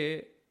అమ్మాలంటే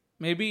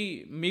మేబీ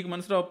మీకు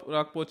మనసు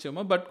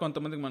రాకపోవచ్చేమో, బట్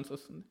కొంతమందికి మనసు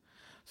వస్తుంది.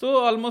 So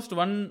almost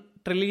 1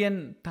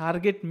 trillion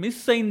target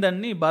miss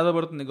అయిందని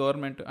బాధపడుతుంది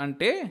గవర్నమెంట్.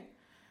 అంటే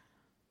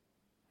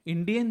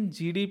ఇండియన్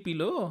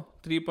జీడిపిలో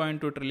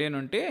 3.2 ట్రిలియన్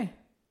ఉంటే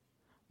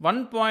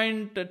 $1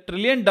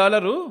 ట్రిలియన్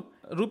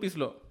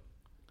రూపీస్లో,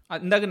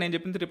 ఇందాక నేను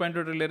చెప్పింది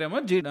 3.2 ట్రిలియన్ ఏమో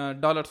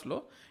డాలర్స్లో,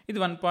 ఇది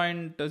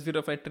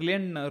 1.05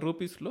 ట్రిలియన్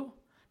రూపీస్లో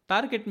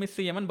టార్గెట్ మిస్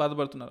అయ్యామని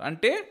బాధపడుతున్నారు.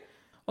 అంటే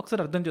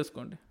ఒకసారి అర్థం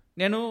చేసుకోండి,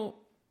 నేను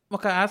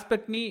ఒక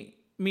ఆస్పెక్ట్ని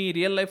మీ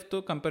రియల్ లైఫ్తో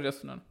కంపేర్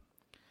చేస్తున్నాను.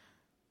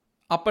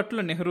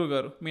 అప్పట్లో నెహ్రూ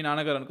గారు మీ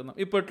నాన్నగారు అనుకుందాం,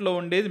 ఇప్పట్లో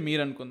ఉండేది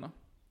మీరు అనుకుందాం.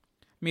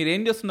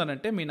 మీరేం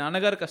చేస్తున్నారంటే మీ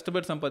నాన్నగారు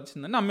కష్టపడి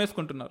సంపాదించిందని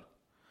అమ్మేసుకుంటున్నారు.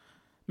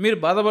 మీరు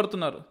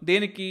బాధపడుతున్నారు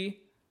దేనికి?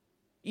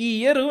 ఈ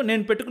ఇయర్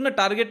నేను పెట్టుకున్న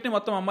టార్గెట్ని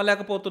మొత్తం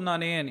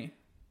అమ్మలేకపోతున్నానే అని.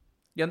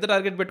 ఎంత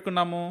టార్గెట్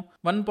పెట్టుకున్నాము?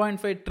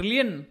 1.5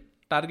 ట్రిలియన్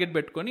టార్గెట్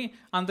పెట్టుకొని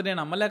అంత నేను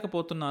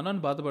అమ్మలేకపోతున్నాను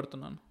అని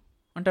బాధపడుతున్నాను.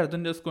 అంటే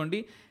అర్థం చేసుకోండి,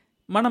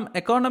 మనం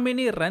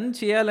ఎకానమీని రన్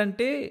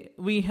చేయాలంటే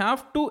we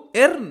have to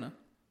earn.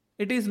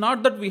 It is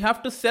not that we have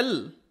to sell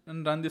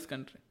and run this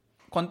country.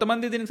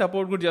 కొంతమంది దీనికి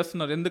సపోర్ట్ కూడా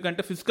చేస్తున్నారు,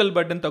 ఎందుకంటే ఫిజికల్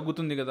బర్డెన్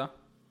తగ్గుతుంది కదా,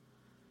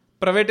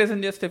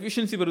 ప్రైవేటైజేషన్ చేస్తే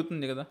ఎఫిషియన్సీ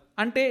పెరుగుతుంది కదా.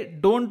 అంటే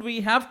don't we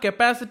have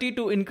capacity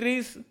to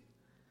increase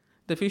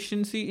the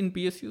efficiency in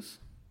PSUs?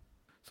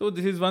 So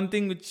this is one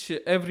thing which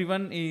every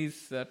one is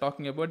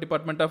talking about.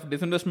 Department of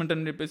disinvestment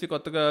అని చెప్పేసి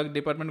కొత్తగా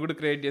డిపార్ట్మెంట్ కూడా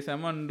క్రియేట్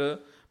చేశాము అండ్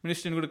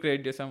మినిస్ట్రీని కూడా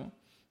క్రియేట్ చేశాము.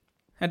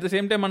 అట్ ద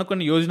సేమ్ టైం మనకు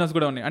కొన్ని యోజనాస్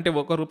కూడా ఉన్నాయి, అంటే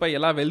 ₹1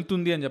 ఎలా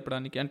వెళ్తుంది అని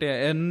చెప్పడానికి, అంటే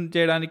ఎర్న్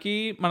చేయడానికి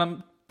మనం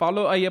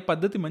ఫాలో అయ్యే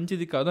పద్ధతి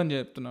మంచిది కాదు అని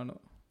చెప్తున్నాను.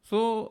 సో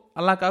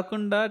అలా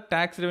కాకుండా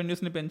ట్యాక్స్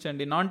రెవెన్యూస్ని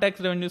పెంచండి, నాన్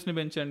ట్యాక్స్ రెవెన్యూస్ని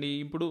పెంచండి.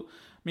 ఇప్పుడు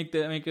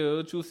మీకు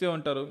చూసే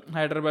ఉంటారు,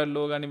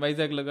 హైదరాబాద్లో కానీ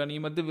వైజాగ్లో కానీ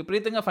ఈ మధ్య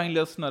విపరీతంగా ఫైన్లు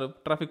వేస్తున్నారు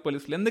ట్రాఫిక్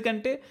పోలీసులు.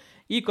 ఎందుకంటే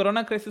ఈ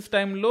కరోనా క్రైసిస్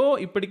టైంలో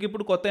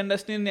ఇప్పటికిప్పుడు కొత్త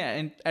ఇండస్ట్రీని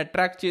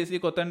అట్రాక్ట్ చేసి,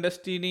 కొత్త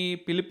ఇండస్ట్రీని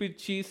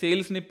పిలిపించి,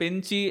 సేల్స్ని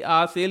పెంచి, ఆ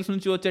సేల్స్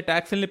నుంచి వచ్చే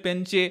ట్యాక్స్ని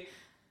పెంచే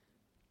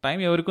టైం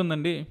ఎవరికి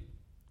ఉందండి?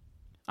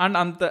 అండ్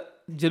అంత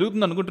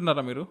జరుగుతుంది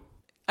అనుకుంటున్నారా మీరు?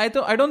 అయితే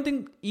ఐ డోంట్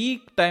థింక్ ఈ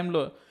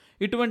టైంలో,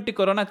 ఇటువంటి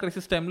కరోనా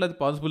క్రైసిస్ టైంలో అది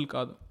పాసిబుల్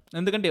కాదు.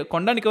 ఎందుకంటే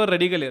కొనడానికి ఎవరు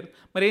రెడీగా లేరు.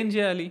 మరి ఏం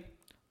చేయాలి?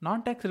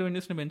 నాన్ ట్యాక్స్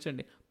రెవెన్యూస్ని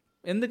పెంచండి.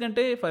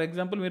 ఎందుకంటే ఫర్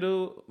ఎగ్జాంపుల్ మీరు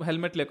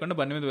హెల్మెట్ లేకుండా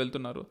బండి మీద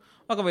వెళ్తున్నారు,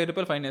 ఒక 1000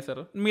 రూపాయలు ఫైన్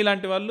వేశారు.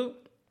 మీలాంటి వాళ్ళు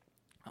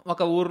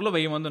ఒక ఊరిలో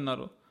 1000 మంది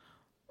ఉన్నారు.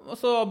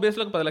 సో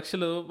ఆబ్వియస్లీ ఒక 10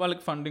 లక్షలు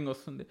వాళ్ళకి ఫండింగ్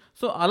వస్తుంది.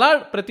 సో అలా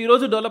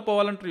ప్రతిరోజు డెవలప్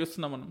అవ్వాలంటే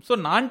చూస్తున్నాం మనం. సో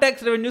నాన్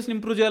ట్యాక్స్ రెవెన్యూస్ని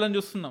ఇంప్రూవ్ చేయాలని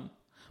చూస్తున్నాం.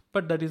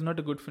 But that is not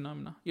a good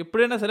phenomena.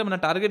 ఎప్పుడైనా సరే మన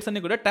టార్గెట్స్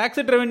అన్ని కూడా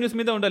ట్యాక్సెడ్ రెవెన్యూస్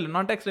మీద ఉండాలి,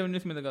 నాన్ ట్యాక్స్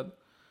రెవెన్యూస్ మీద కాదు.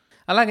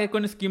 అలాగే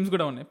కొన్ని స్కీమ్స్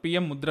కూడా ఉన్నాయి,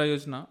 పిఎం ముద్రా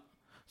యోజన.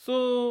 సో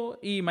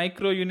ఈ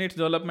micro units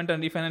development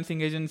and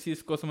refinancing agencies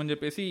కోసం అని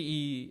చెప్పేసి ఈ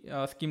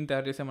స్కీమ్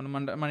తయారు చేసాం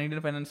మన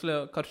ఇండియన్ ఫైనాన్స్లో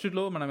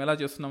ఖర్చులో మనం ఎలా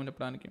చేస్తున్నామని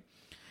చెప్పడానికి.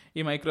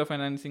 ఈ మైక్రో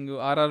ఫైనాన్సింగ్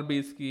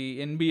ఆర్ఆర్బీస్కి,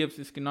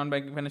 ఎన్బిఎఫ్సిస్కి, నాన్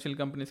బ్యాంకింగ్ ఫైనాన్షియల్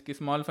కంపెనీస్కి,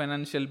 స్మాల్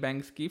ఫైనాన్షియల్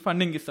బ్యాంక్స్కి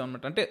ఫండింగ్ ఇస్తాం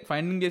అనమాట. అంటే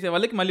ఫండింగ్ చేసే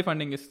వాళ్ళకి మళ్ళీ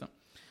ఫండింగ్ ఇస్తాం.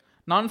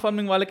 నాన్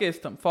ఫార్మింగ్ వాళ్ళకే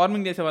ఇస్తాం,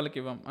 ఫార్మింగ్ చేసే వాళ్ళకి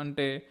ఇవ్వం.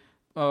 అంటే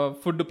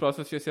ఫుడ్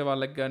ప్రాసెస్ చేసే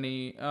వాళ్ళకి కానీ,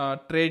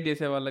 ట్రేడ్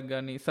చేసే వాళ్ళకి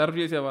కానీ, సర్వ్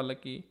చేసే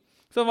వాళ్ళకి,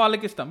 సో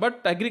వాళ్ళకి ఇస్తాం.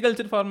 బట్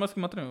అగ్రికల్చర్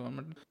ఫార్మర్స్కి మాత్రం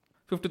ఇవ్వమాట.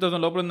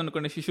 50,000 లోపల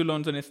ఉందనుకోండి శిశు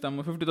లోన్స్ అని ఇస్తాము.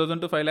 50,000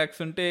 to 5 lakhs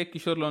ఉంటే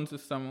కిషోర్ లోన్స్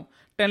ఇస్తాము.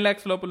 10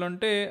 lakhs లోపల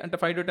ఉంటే, అంటే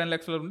 5 to 10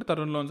 lakhs లోపల ఉంటే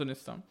తరుణ్ లోన్స్ అని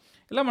ఇస్తాం.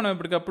 ఇలా మనం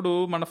ఎప్పటికప్పుడు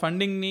మన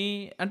ఫండింగ్ని,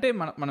 అంటే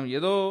మనం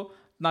ఏదో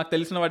నాకు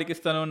తెలిసిన వాడికి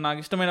ఇస్తాను, నాకు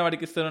ఇష్టమైన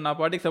వాడికి ఇస్తాను, నా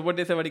పార్టీకి సపోర్ట్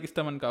చేసే వాడికి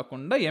ఇస్తామని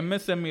కాకుండా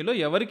ఎంఎస్ఎంఈలో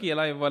ఎవరికి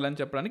ఎలా ఇవ్వాలని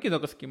చెప్పడానికి ఇది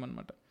ఒక స్కీమ్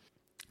అనమాట.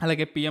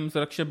 అలాగే పిఎం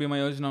సురక్ష బీమా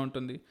యోజన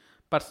ఉంటుంది.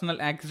 పర్సనల్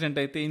యాక్సిడెంట్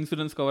అయితే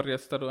ఇన్సూరెన్స్ కవర్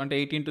చేస్తారు. అంటే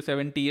 18 to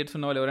 70 years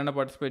ఉన్న వాళ్ళు ఎవరైనా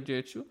పార్టిసిపేట్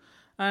చేయొచ్చు.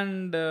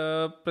 అండ్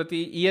ప్రతి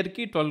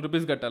ఇయర్కి 12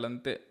 రూపీస్ కట్టాలి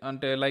అంతే.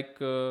 అంటే లైక్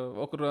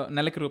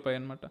నెలకి రూపాయి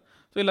అనమాట.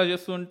 సో ఇలా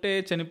చేస్తుంటే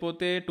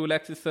చనిపోతే 2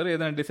 lakhs ఇస్తారు,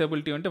 ఏదైనా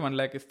డిసేబిలిటీ ఉంటే 1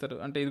 lakh ఇస్తారు.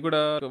 అంటే ఇది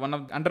కూడా one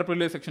of under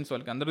privilege sections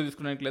వాళ్ళకి, అందరూ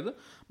తీసుకునేట్లేదు.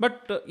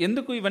 బట్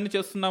ఎందుకు ఇవన్నీ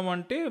చేస్తున్నాము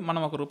అంటే,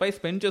 మనం ఒక రూపాయి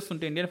స్పెండ్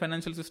చేస్తుంటే ఇండియన్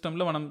ఫైనాన్షియల్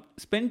సిస్టంలో మనం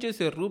స్పెండ్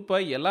చేసే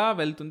రూపాయి ఎలా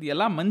వెళ్తుంది,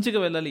 ఎలా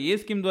మంచిగా వెళ్ళాలి, ఏ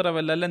స్కీమ్ ద్వారా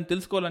వెళ్ళాలి అని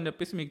తెలుసుకోవాలని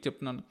చెప్పేసి మీకు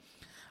చెప్తున్నాను.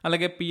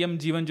 అలాగే పిఎం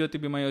జీవన్ జ్యోతి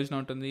బీమా యోజన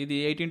ఉంటుంది. ఇది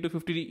 18 to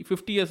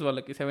 50 years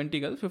వాళ్ళకి, 70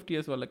 కాదు 50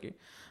 years వాళ్ళకి.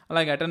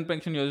 అలాగే Atal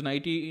pension Yojana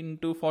 18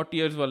 to 40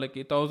 years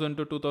వాళ్ళకి 1000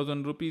 to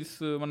 2000 రూపీస్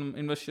మనం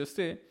ఇన్వెస్ట్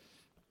చేస్తే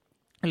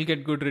విల్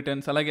గెట్ గుడ్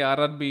రిటర్న్స్. అలాగే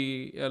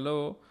ఆర్ఆర్బీలో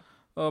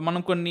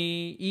మనం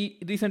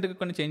రీసెంట్గా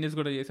కొన్ని చేంజెస్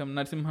కూడా చేసాం.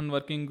 నరసింహన్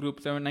వర్కింగ్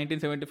గ్రూప్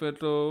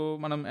 1974లో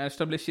మనం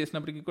ఎస్టాబ్లిష్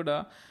చేసినప్పటికీ కూడా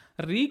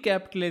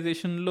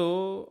రీక్యాపిటలైజేషన్లో,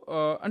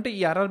 అంటే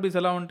ఈ ఆర్ఆర్బీస్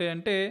ఎలా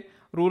ఉంటాయంటే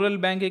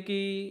రూరల్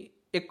బ్యాంక్కి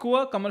ఎక్కువ,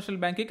 కమర్షియల్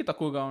బ్యాంక్కి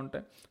తక్కువగా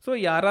ఉంటాయి. సో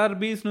ఈ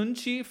ఆర్ఆర్బీస్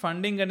నుంచి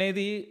ఫండింగ్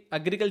అనేది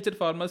అగ్రికల్చర్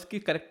ఫార్మర్స్కి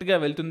కరెక్ట్గా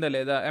వెళ్తుందా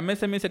లేదా,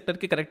 ఎంఎస్ఎంఈ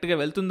సెక్టర్కి కరెక్ట్గా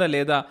వెళ్తుందా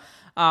లేదా,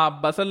 ఆ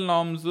బసల్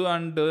నార్మ్స్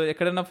అండ్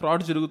ఎక్కడైనా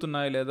ఫ్రాడ్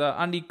జరుగుతున్నాయా లేదా,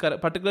 అండ్ ఈ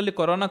పర్టికులర్లీ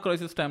కరోనా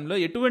క్రైసిస్ టైంలో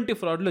ఎటువంటి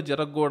ఫ్రాడ్లు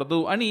జరగకూడదు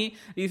అని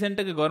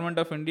రీసెంట్గా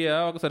గవర్నమెంట్ ఆఫ్ ఇండియా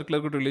ఒక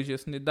సర్క్యులర్ కూడా రిలీజ్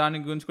చేసింది.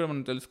 దాని గురించి కూడా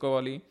మనం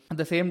తెలుసుకోవాలి. అట్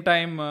ద సేమ్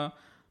టైం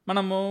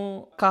మనము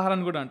కార్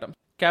అని కూడా అంటాం,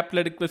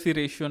 క్యాపిటల్ అడిక్వసీ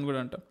రేషియో అని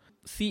కూడా అంటాం,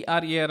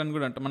 సిఆర్ఏఆర్ అని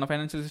కూడా అంటాం. మన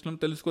ఫైనాన్షియల్ సిస్టమ్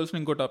తెలుసుకోవాల్సిన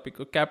ఇంకో టాపిక్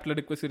క్యాపిటల్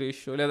అడిక్వసీ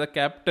రేషియో లేదా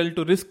capital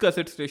to risk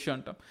assets ratio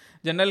అంటాం.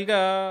 జనరల్గా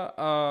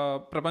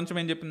ప్రపంచం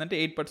ఏం చెప్పిందంటే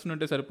 8%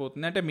 ఉంటే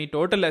సరిపోతుంది. అంటే మీ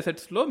టోటల్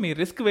అసెట్స్లో మీ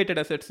రిస్క్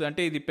వెయిటెడ్ అసెట్స్,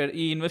 అంటే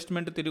ఈ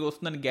ఇన్వెస్ట్మెంట్ తిరిగి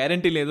వస్తుందని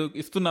గ్యారంటీ లేదు,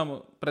 ఇస్తున్నాము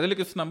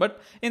ప్రజలకు ఇస్తున్నాం, బట్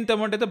ఇంత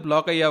అమౌంట్ అయితే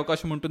బ్లాక్ అయ్యే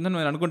అవకాశం ఉంటుందని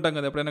మేము అనుకుంటాం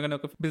కదా ఎప్పుడైనా కానీ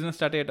ఒక బిజినెస్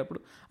స్టార్ట్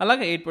అయ్యేటప్పుడు.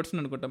 అలాగే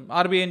 8% అనుకుంటాం.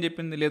 ఆర్బీఐ ఏం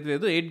చెప్పింది,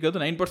 లేదు 8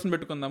 కాదు 9%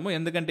 పెట్టుకుందాము,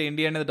 ఎందుకంటే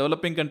ఇండియా అనేది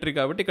డెవలపింగ్ కంట్రీ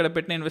కాబట్టి ఇక్కడ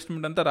పెట్టిన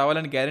ఇన్వెస్ట్మెంట్ అంతా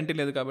రావాలని గ్యారంటీ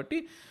లేదు కాబట్టి,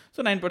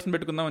 సో 9%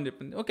 పెట్టుకుందాం అని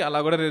చెప్పింది. ఓకే, అలా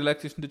కూడా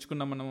రిలాక్సేషన్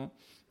తెచ్చుకున్నాం మనము.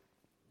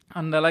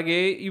 అండ్ అలాగే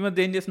ఈ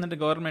మధ్య ఏం చేస్తుందంటే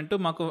గవర్నమెంట్,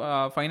 మాకు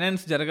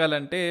ఫైనాన్స్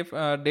జరగాలంటే,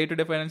 డే టు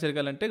డే ఫైనాన్స్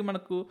జరగాలంటే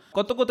మనకు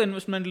కొత్త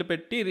ఇన్వెస్ట్మెంట్లు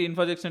పెట్టి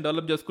ఇన్ఫ్రాస్ట్రక్చర్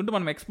డెవలప్ చేసుకుంటూ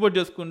మనం ఎక్స్పోర్ట్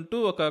చేసుకుంటూ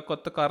ఒక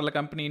కొత్త కార్ల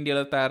కంపెనీ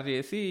ఇండియాలో తయారు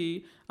చేసి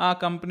ఆ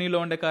కంపెనీలో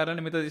ఉండే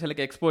కార్లను మిగతా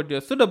దేశాలకి ఎక్స్పోర్ట్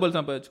చేస్తూ డబ్బులు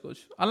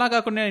సంపాదించుకోవచ్చు. అలా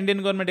కాకుండా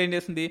ఇండియన్ గవర్నమెంట్ ఏం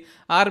చేసింది,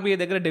 ఆర్బీఐ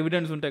దగ్గర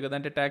డివిడెండ్స్ ఉంటాయి కదా,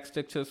 అంటే ట్యాక్స్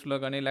స్ట్రక్చర్స్లో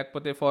కానీ,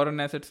 లేకపోతే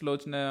ఫారెన్ అసెట్స్లో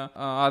వచ్చిన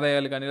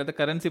ఆదాయాలు కానీ, లేదా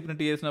కరెన్సీ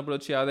ప్రింట్ చేసినప్పుడు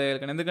వచ్చే ఆదాయాలు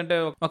కానీ. ఎందుకంటే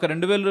ఒక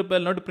 2,000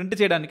 రూపాయల నోటు ప్రింట్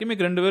చేయడానికి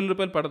మీకు 2,000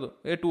 రూపాయలు పడదు,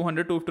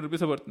 200-250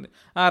 రూపీస్ పడుతుంది.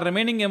 ఆ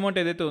రిమైనింగ్ అమౌంట్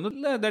ఏదైతే ఉందో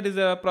that is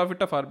a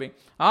profit of RBI.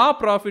 ఆ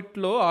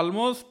ప్రాఫిట్లో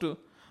ఆల్మోస్ట్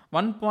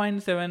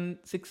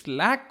 1.76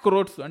 lakh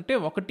crores, అంటే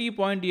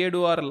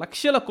 1.76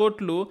 లక్షల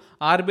కోట్లు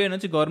ఆర్బీఐ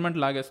నుంచి గవర్నమెంట్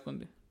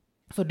లాగేసుకుంది.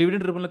 సో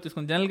డివిడెండ్ రూపంలో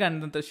తీసుకుంది. జనరల్గా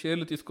అంత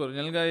షేర్లు తీసుకోరు,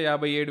 జనరల్గా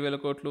 57,000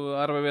 కోట్లు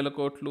 60,000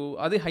 కోట్లు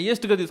అది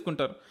హయ్యెస్ట్గా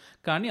తీసుకుంటారు.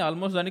 కానీ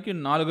ఆల్మోస్ట్ దానికి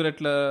 4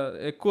 రెట్ల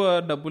ఎక్కువ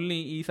డబ్బుల్ని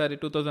ఈసారి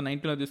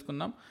 2019లో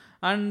తీసుకున్నాం.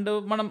 అండ్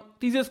మనం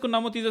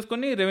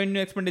తీసుకొని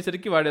రెవెన్యూ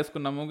ఎక్స్పెండిచర్కి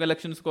వాడేసుకున్నాము,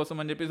 ఎలక్షన్స్ కోసం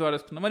అని చెప్పేసి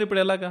వాడేసుకున్నాం. మరి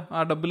ఇప్పుడు ఎలాగా,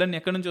 ఆ డబ్బులన్నీ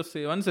ఎక్కడి నుంచి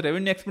వస్తాయి? Once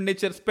revenue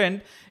expenditure spend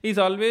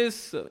is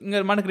always,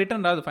 ఇంకా మనకి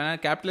రిటర్న్ రాదు.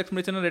 క్యాపిటల్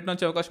ఎక్స్పెండిచర్ రిటర్న్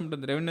వచ్చే అవకాశం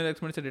ఉంటుంది, రెవెన్యూ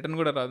ఎక్స్పెండిచర్ రిటర్న్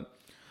కూడా రాదు.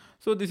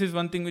 So this is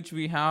one thing which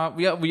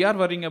we are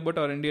worrying about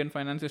our Indian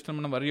finance system.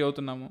 మనం వర్రీ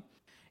అవుతున్నాము.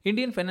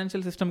 ఇండియన్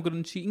ఫైనాన్షియల్ సిస్టమ్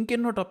గురించి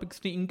ఇంకెన్నో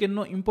టాపిక్స్ని,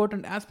 ఇంకెన్నో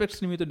ఇంపార్టెంట్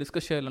ఆస్పెక్ట్స్ని మీతో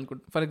డిస్కస్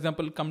చేయాలనుకుంటున్నాను. For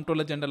example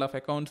controller general of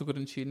accounts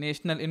గురించి,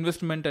 national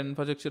investment and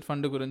infrastructure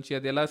fund గురించి,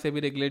 అది ఎలా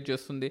సెబీ రెగ్యులేట్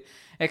చేస్తుంది,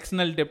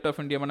 ఎక్స్టర్నల్ డెప్ట్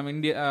ఆఫ్ ఇండియా, మనం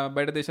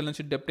బయట దేశాల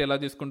నుంచి డెప్ట్ ఎలా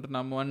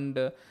తీసుకుంటున్నాము, అండ్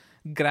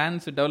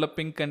గ్రాంట్స్,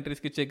 డెవలపింగ్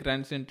కంట్రీస్కి ఇచ్చే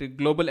గ్రాంట్స్ ఏంటి,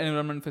 గ్లోబల్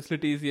ఎన్విరాన్మెంట్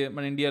ఫెసిలిటీస్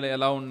మన ఇండియాలో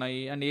ఎలా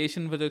ఉన్నాయి, and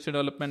Asian infrastructure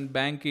development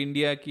bank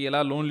ఇండియాకి ఎలా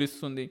లోన్లు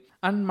ఇస్తుంది.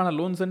 అండ్ మన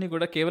లోన్స్ అన్ని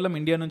కూడా కేవలం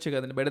ఇండియా నుంచే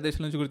కాదండి, బయట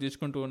దేశాల నుంచి కూడా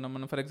తీసుకుంటూ ఉన్నాం.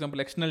 మనం for example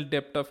external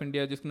డెప్ట్ of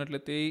India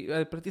తీసుకున్నట్లయితే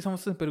అది ప్రతి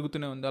సంవత్సరం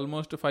పెరుగుతూనే ఉంది.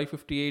 ఆల్మోస్ట్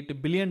 $558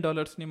 బిలియన్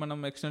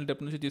మనం ఎక్స్టర్నల్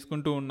డెప్ట్ నుంచి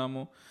తీసుకుంటూ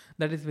ఉన్నాము.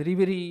 దట్ ఈస్ వెరీ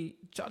వెరీ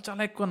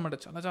చాలా ఎక్కువ అనమాట,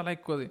 చాలా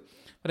ఎక్కువది.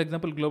 For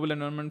example global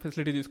environment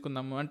facility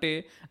తీసుకుందాము అంటే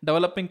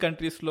డెవలపింగ్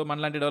కంట్రీస్లో,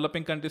 మనలాంటి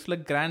డెవలపింగ్ కంట్రీస్లో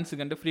గ్రాంట్స్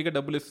అంటే ఫ్రీగా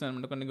డబ్బులు ఇస్తాయి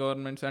అనమాట కొన్ని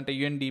గవర్నమెంట్స్, అంటే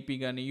యుఎన్డిపి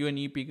కానీ,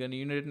 యుఎన్ఈపి కానీ,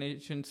 United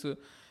nations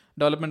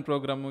development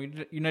programme,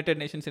 United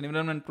nations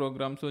environment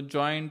programmes,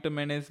 joint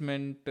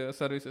management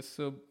services,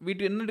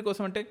 వీటి అన్నిటి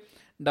కోసం అంటే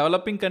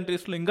డెవలపింగ్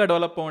కంట్రీస్లో ఇంకా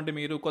డెవలప్ అవ్వండి,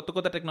 మీరు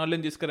కొత్త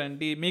టెక్నాలజీని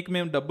తీసుకురండి, మీకు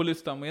మేము డబ్బులు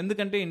ఇస్తాము.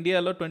 ఎందుకంటే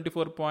ఇండియాలో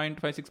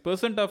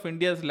 24.56% of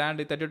India's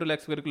land, 32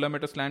 lakhs square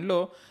kilometers ల్యాండ్లో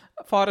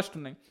ఫారెస్ట్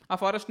ఉన్నాయి. ఆ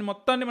ఫారెస్ట్ని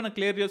మొత్తాన్ని మనం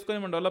క్లియర్ చేసుకొని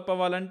మనం డెవలప్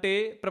అవ్వాలంటే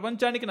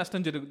ప్రపంచానికి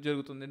నష్టం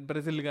జరుగుతుంది.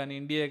 బ్రెజిల్ కానీ,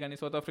 ఇండియా కానీ,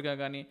 సౌత్ ఆఫ్రికా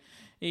కానీ,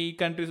 ఈ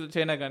కంట్రీస్,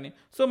 చైనా కానీ.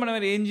 సో మనం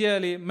ఏం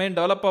చేయాలి, మేము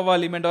డెవలప్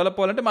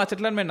అవ్వాలంటే మా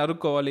చెట్లను మేము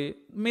నరుక్కోవాలి.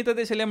 మిగతా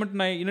దేశాలు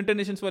ఏమంటున్నాయి, యునైటెడ్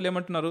నేషన్స్ వాళ్ళు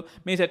ఏమంటున్నారు,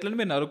 మీ చెట్లను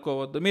మీరు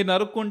నరుక్కోవద్దు, మీరు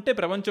నరుక్కుంటే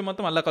ప్రపంచం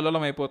మొత్తం అలా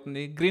కల్లోలం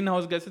అయిపోతుంది, గ్రీన్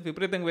హౌస్ గ్యాసెస్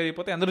విపరీతంగా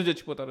వేరిపోతే అందరూ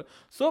చచ్చిపోతారు.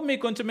 సో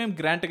మీకు కొంచెం మేము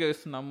గ్రాంట్గా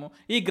ఇస్తున్నాము,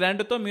 ఈ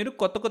గ్రాంట్తో మీరు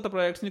కొత్త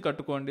ప్రాజెక్ట్స్ని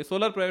కట్టుకోండి,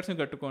 సోలార్ ప్రాజెక్ట్స్ని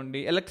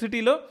కట్టుకోండి,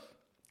 ఎలక్ట్రిసిటీలో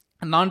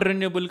నాన్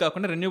రెన్యూబుల్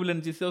కాకుండా రెన్యూబుల్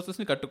ఎనర్జీ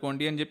సోర్సెస్ని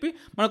కట్టుకోండి అని చెప్పి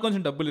మనకు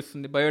కొంచెం డబ్బులు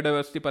ఇస్తుంది.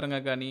 బయోడైవర్సిటీ పరంగా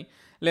కానీ,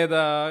 లేదా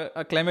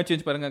క్లైమేట్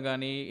చేంజ్ పరంగా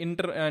కానీ,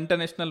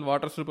 ఇంటర్నేషనల్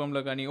వాటర్స్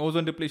రూపంలో కానీ,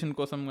 ఓజోన్ డిప్లీషన్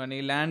కోసం కానీ,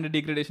 ల్యాండ్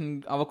డిగ్రేడేషన్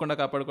అవ్వకుండా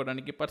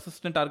కాపాడుకోవడానికి,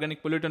 పర్సిస్టెంట్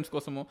ఆర్గానిక్ పొల్యూటెంట్స్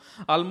కోసము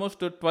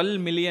ఆల్మోస్ట్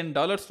 $12 మిలియన్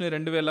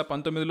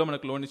 2019లో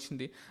మనకు లోన్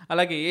ఇచ్చింది.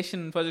 అలాగే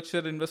ఏషియన్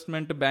ఇన్ఫ్రాస్ట్రక్చర్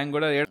ఇన్వెస్ట్మెంట్ బ్యాంక్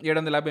కూడా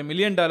 $750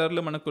 మిలియన్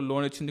మనకు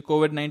లోన్ ఇచ్చింది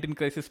కోవిడ్-19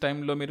 క్రైసిస్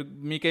టైంలో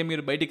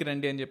మీరు బయటికి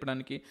రండి అని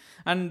చెప్పడానికి.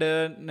 అండ్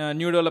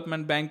న్యూ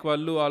డెవలప్మెంట్ బ్యాంక్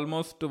వాళ్ళు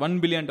ఆల్మోస్ట్ $1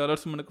 బిలియన్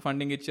మనకు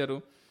ఫండింగ్ ఇచ్చారు.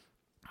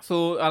 సో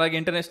అలాగే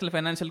international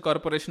financial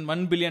corporation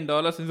 $1 billion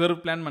reserve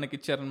plan మనకి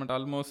ఇచ్చారనమాట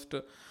ఆల్మోస్ట్.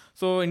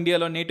 సో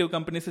ఇండియాలో నేటివ్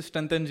కంపెనీస్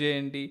స్ట్రెంథెన్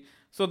చేయండి,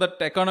 సో దట్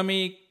ఎకానమీ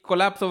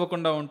కొలాప్స్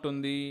అవ్వకుండా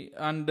ఉంటుంది.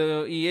 అండ్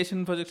ఈ ఏషియన్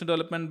ఇన్ఫ్రాస్ట్రక్చర్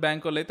డెవలప్మెంట్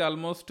బ్యాంక్ వాళ్ళు అయితే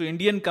ఆల్మోస్ట్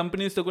ఇండియన్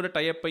కంపెనీస్తో కూడా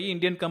టైఅప్ అయ్యి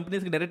ఇండియన్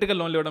కంపెనీస్కి డైరెక్ట్గా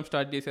లోన్లు ఇవ్వడం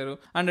స్టార్ట్ చేశారు.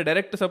 And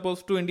direct suppose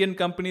to Indian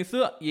companies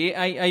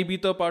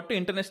ఏఐఐబితో పాటు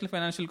ఇంటర్నేషనల్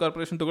ఫైనాన్షియల్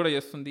కార్పొరేషన్తో కూడా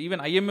చేస్తుంది.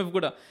 ఈవెన్ ఐఎంఎఫ్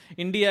కూడా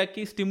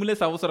ఇండియాకి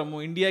స్టిమ్యులస్ అవసరము,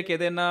 ఇండియాకి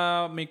ఏదైనా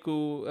మీకు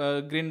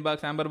గ్రీన్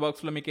బాక్స్, యాంబర్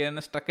బాక్స్లో మీకు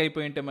ఏదైనా స్టక్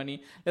అయిపోయి ఉంటే మనీ,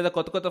 లేదా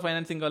కొత్త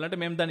ఫైనాన్సింగ్ కావాలంటే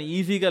మేము దాన్ని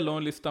ఈజీగా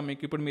లోన్లు ఇస్తాం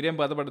మీకు, ఇప్పుడు మీరేం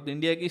బాధపడద్దు,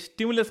 ఇండియాకి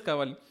స్టిమ్యులస్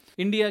కావాలి.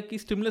 ఇండియాకి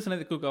స్టిమ్యులస్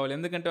అనేది ఎక్కువ కావాలి,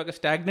 ఎందుకంటే ఒక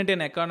స్టాగ్నెంట్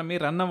అయిన ఎకానమీ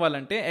రన్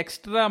అవ్వాలంటే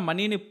ఎక్స్ట్రా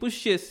మనీని పుష్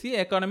చేసి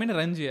ఎకానమీని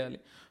రన్ చేయాలి.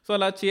 సో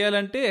అలా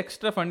చేయాలంటే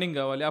ఎక్స్ట్రా ఫండింగ్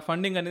కావాలి. ఆ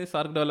ఫండింగ్ అనేది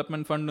సార్క్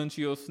డెవలప్మెంట్ ఫండ్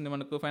నుంచి వస్తుంది.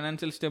 మనకు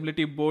ఫైనాన్షియల్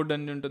స్టెబిలిటీ బోర్డ్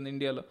అని ఉంటుంది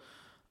ఇండియాలో,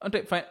 అంటే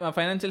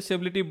ఫైనాన్షియల్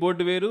స్టెబిలిటీ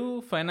బోర్డు వేరు,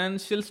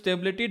 ఫైనాన్షియల్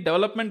స్టెబిలిటీ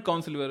డెవలప్మెంట్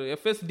కౌన్సిల్ వేరు.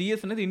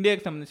 FSDS అనేది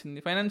ఇండియాకి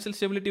సంబంధించింది, ఫైనాన్షియల్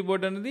స్టెబిలిటీ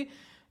బోర్డు అనేది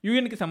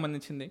యూఎన్కి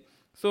సంబంధించింది.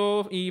 సో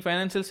ఈ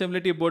ఫైనాన్షియల్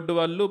స్టెబిలిటీ బోర్డు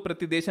వాళ్ళు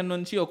ప్రతి దేశం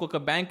నుంచి ఒక్కొక్క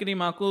బ్యాంక్ని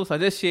మాకు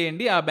సజెస్ట్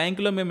చేయండి, ఆ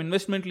బ్యాంకులో మేము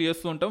ఇన్వెస్ట్మెంట్లు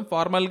చేస్తూ ఉంటాం,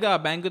 ఫార్మల్గా ఆ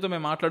బ్యాంకుతో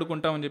మేము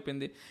మాట్లాడుకుంటామని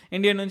చెప్పింది.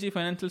 ఇండియా నుంచి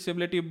ఫైనాన్షియల్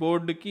స్టెబిలిటీ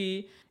బోర్డుకి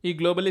ఈ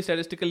గ్లోబలీ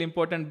స్టాటిస్టికల్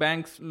ఇంపార్టెంట్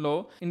బ్యాంక్స్లో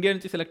ఇండియా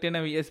నుంచి సెలెక్ట్ అయిన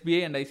SBI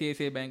అండ్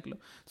ICICI బ్యాంకులు.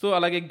 సో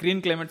అలాగే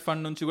గ్రీన్ క్లైమేట్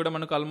ఫండ్ నుంచి కూడా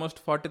మనకు ఆల్మోస్ట్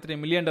 $43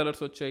 మిలియన్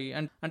వచ్చాయి.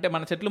 అంటే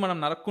మన చెట్లు మనం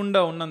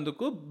నరకకుండా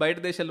ఉన్నందుకు బయట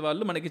దేశాల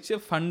వాళ్ళు మనకిచ్చే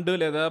ఫండ్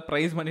లేదా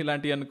ప్రైజ్ మనీ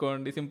లాంటివి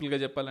అనుకోండి, సింపుల్గా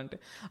చెప్పాలంటే.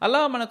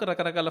 అలా మనకు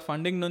రకరకాల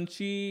ఫండింగ్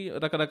నుంచి,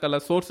 రకరకాల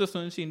సోర్సెస్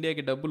నుంచి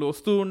ఇండియాకి డబ్బులు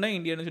వస్తూ ఉన్నాయి,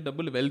 ఇండియా నుంచి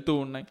డబ్బులు వెళ్తూ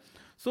ఉన్నాయి.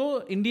 So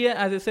India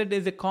as a said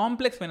is a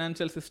complex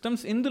financial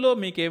systems. ఇందులో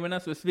మీకు ఏమైనా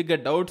స్పెసిఫిక్గా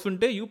డౌట్స్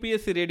ఉంటే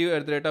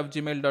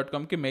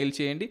upscradio@gmail.comకి మెయిల్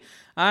చేయండి.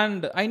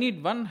 And I need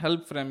one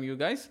help from you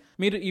guys.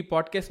 మీరు ఈ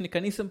పాడ్కాస్ట్ని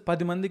కనీసం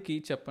 10 మందికి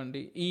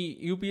చెప్పండి. ఈ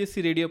UPSC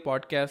radio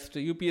podcast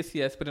UPSC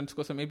aspirants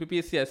కోసం,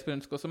 APPSC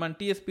ఆస్పిరెంట్స్ కోసం అండ్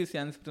TSPSC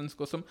ఆస్పిరెంట్స్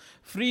కోసం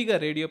ఫ్రీగా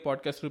రేడియో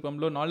పాడ్కాస్ట్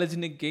రూపంలో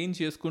నాలెడ్జ్ని గెయిన్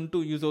చేసుకుంటూ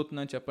యూజ్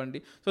అవుతుందని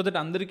చెప్పండి, సో దట్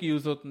అందరికీ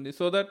యూజ్ అవుతుంది.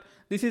 So that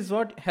this is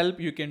what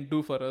help you can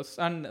do for us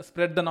and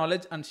spread the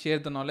knowledge and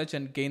share the knowledge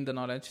and gain the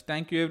knowledge.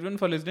 Thank you everyone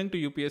for listening to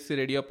UPSC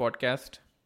Radio Podcast.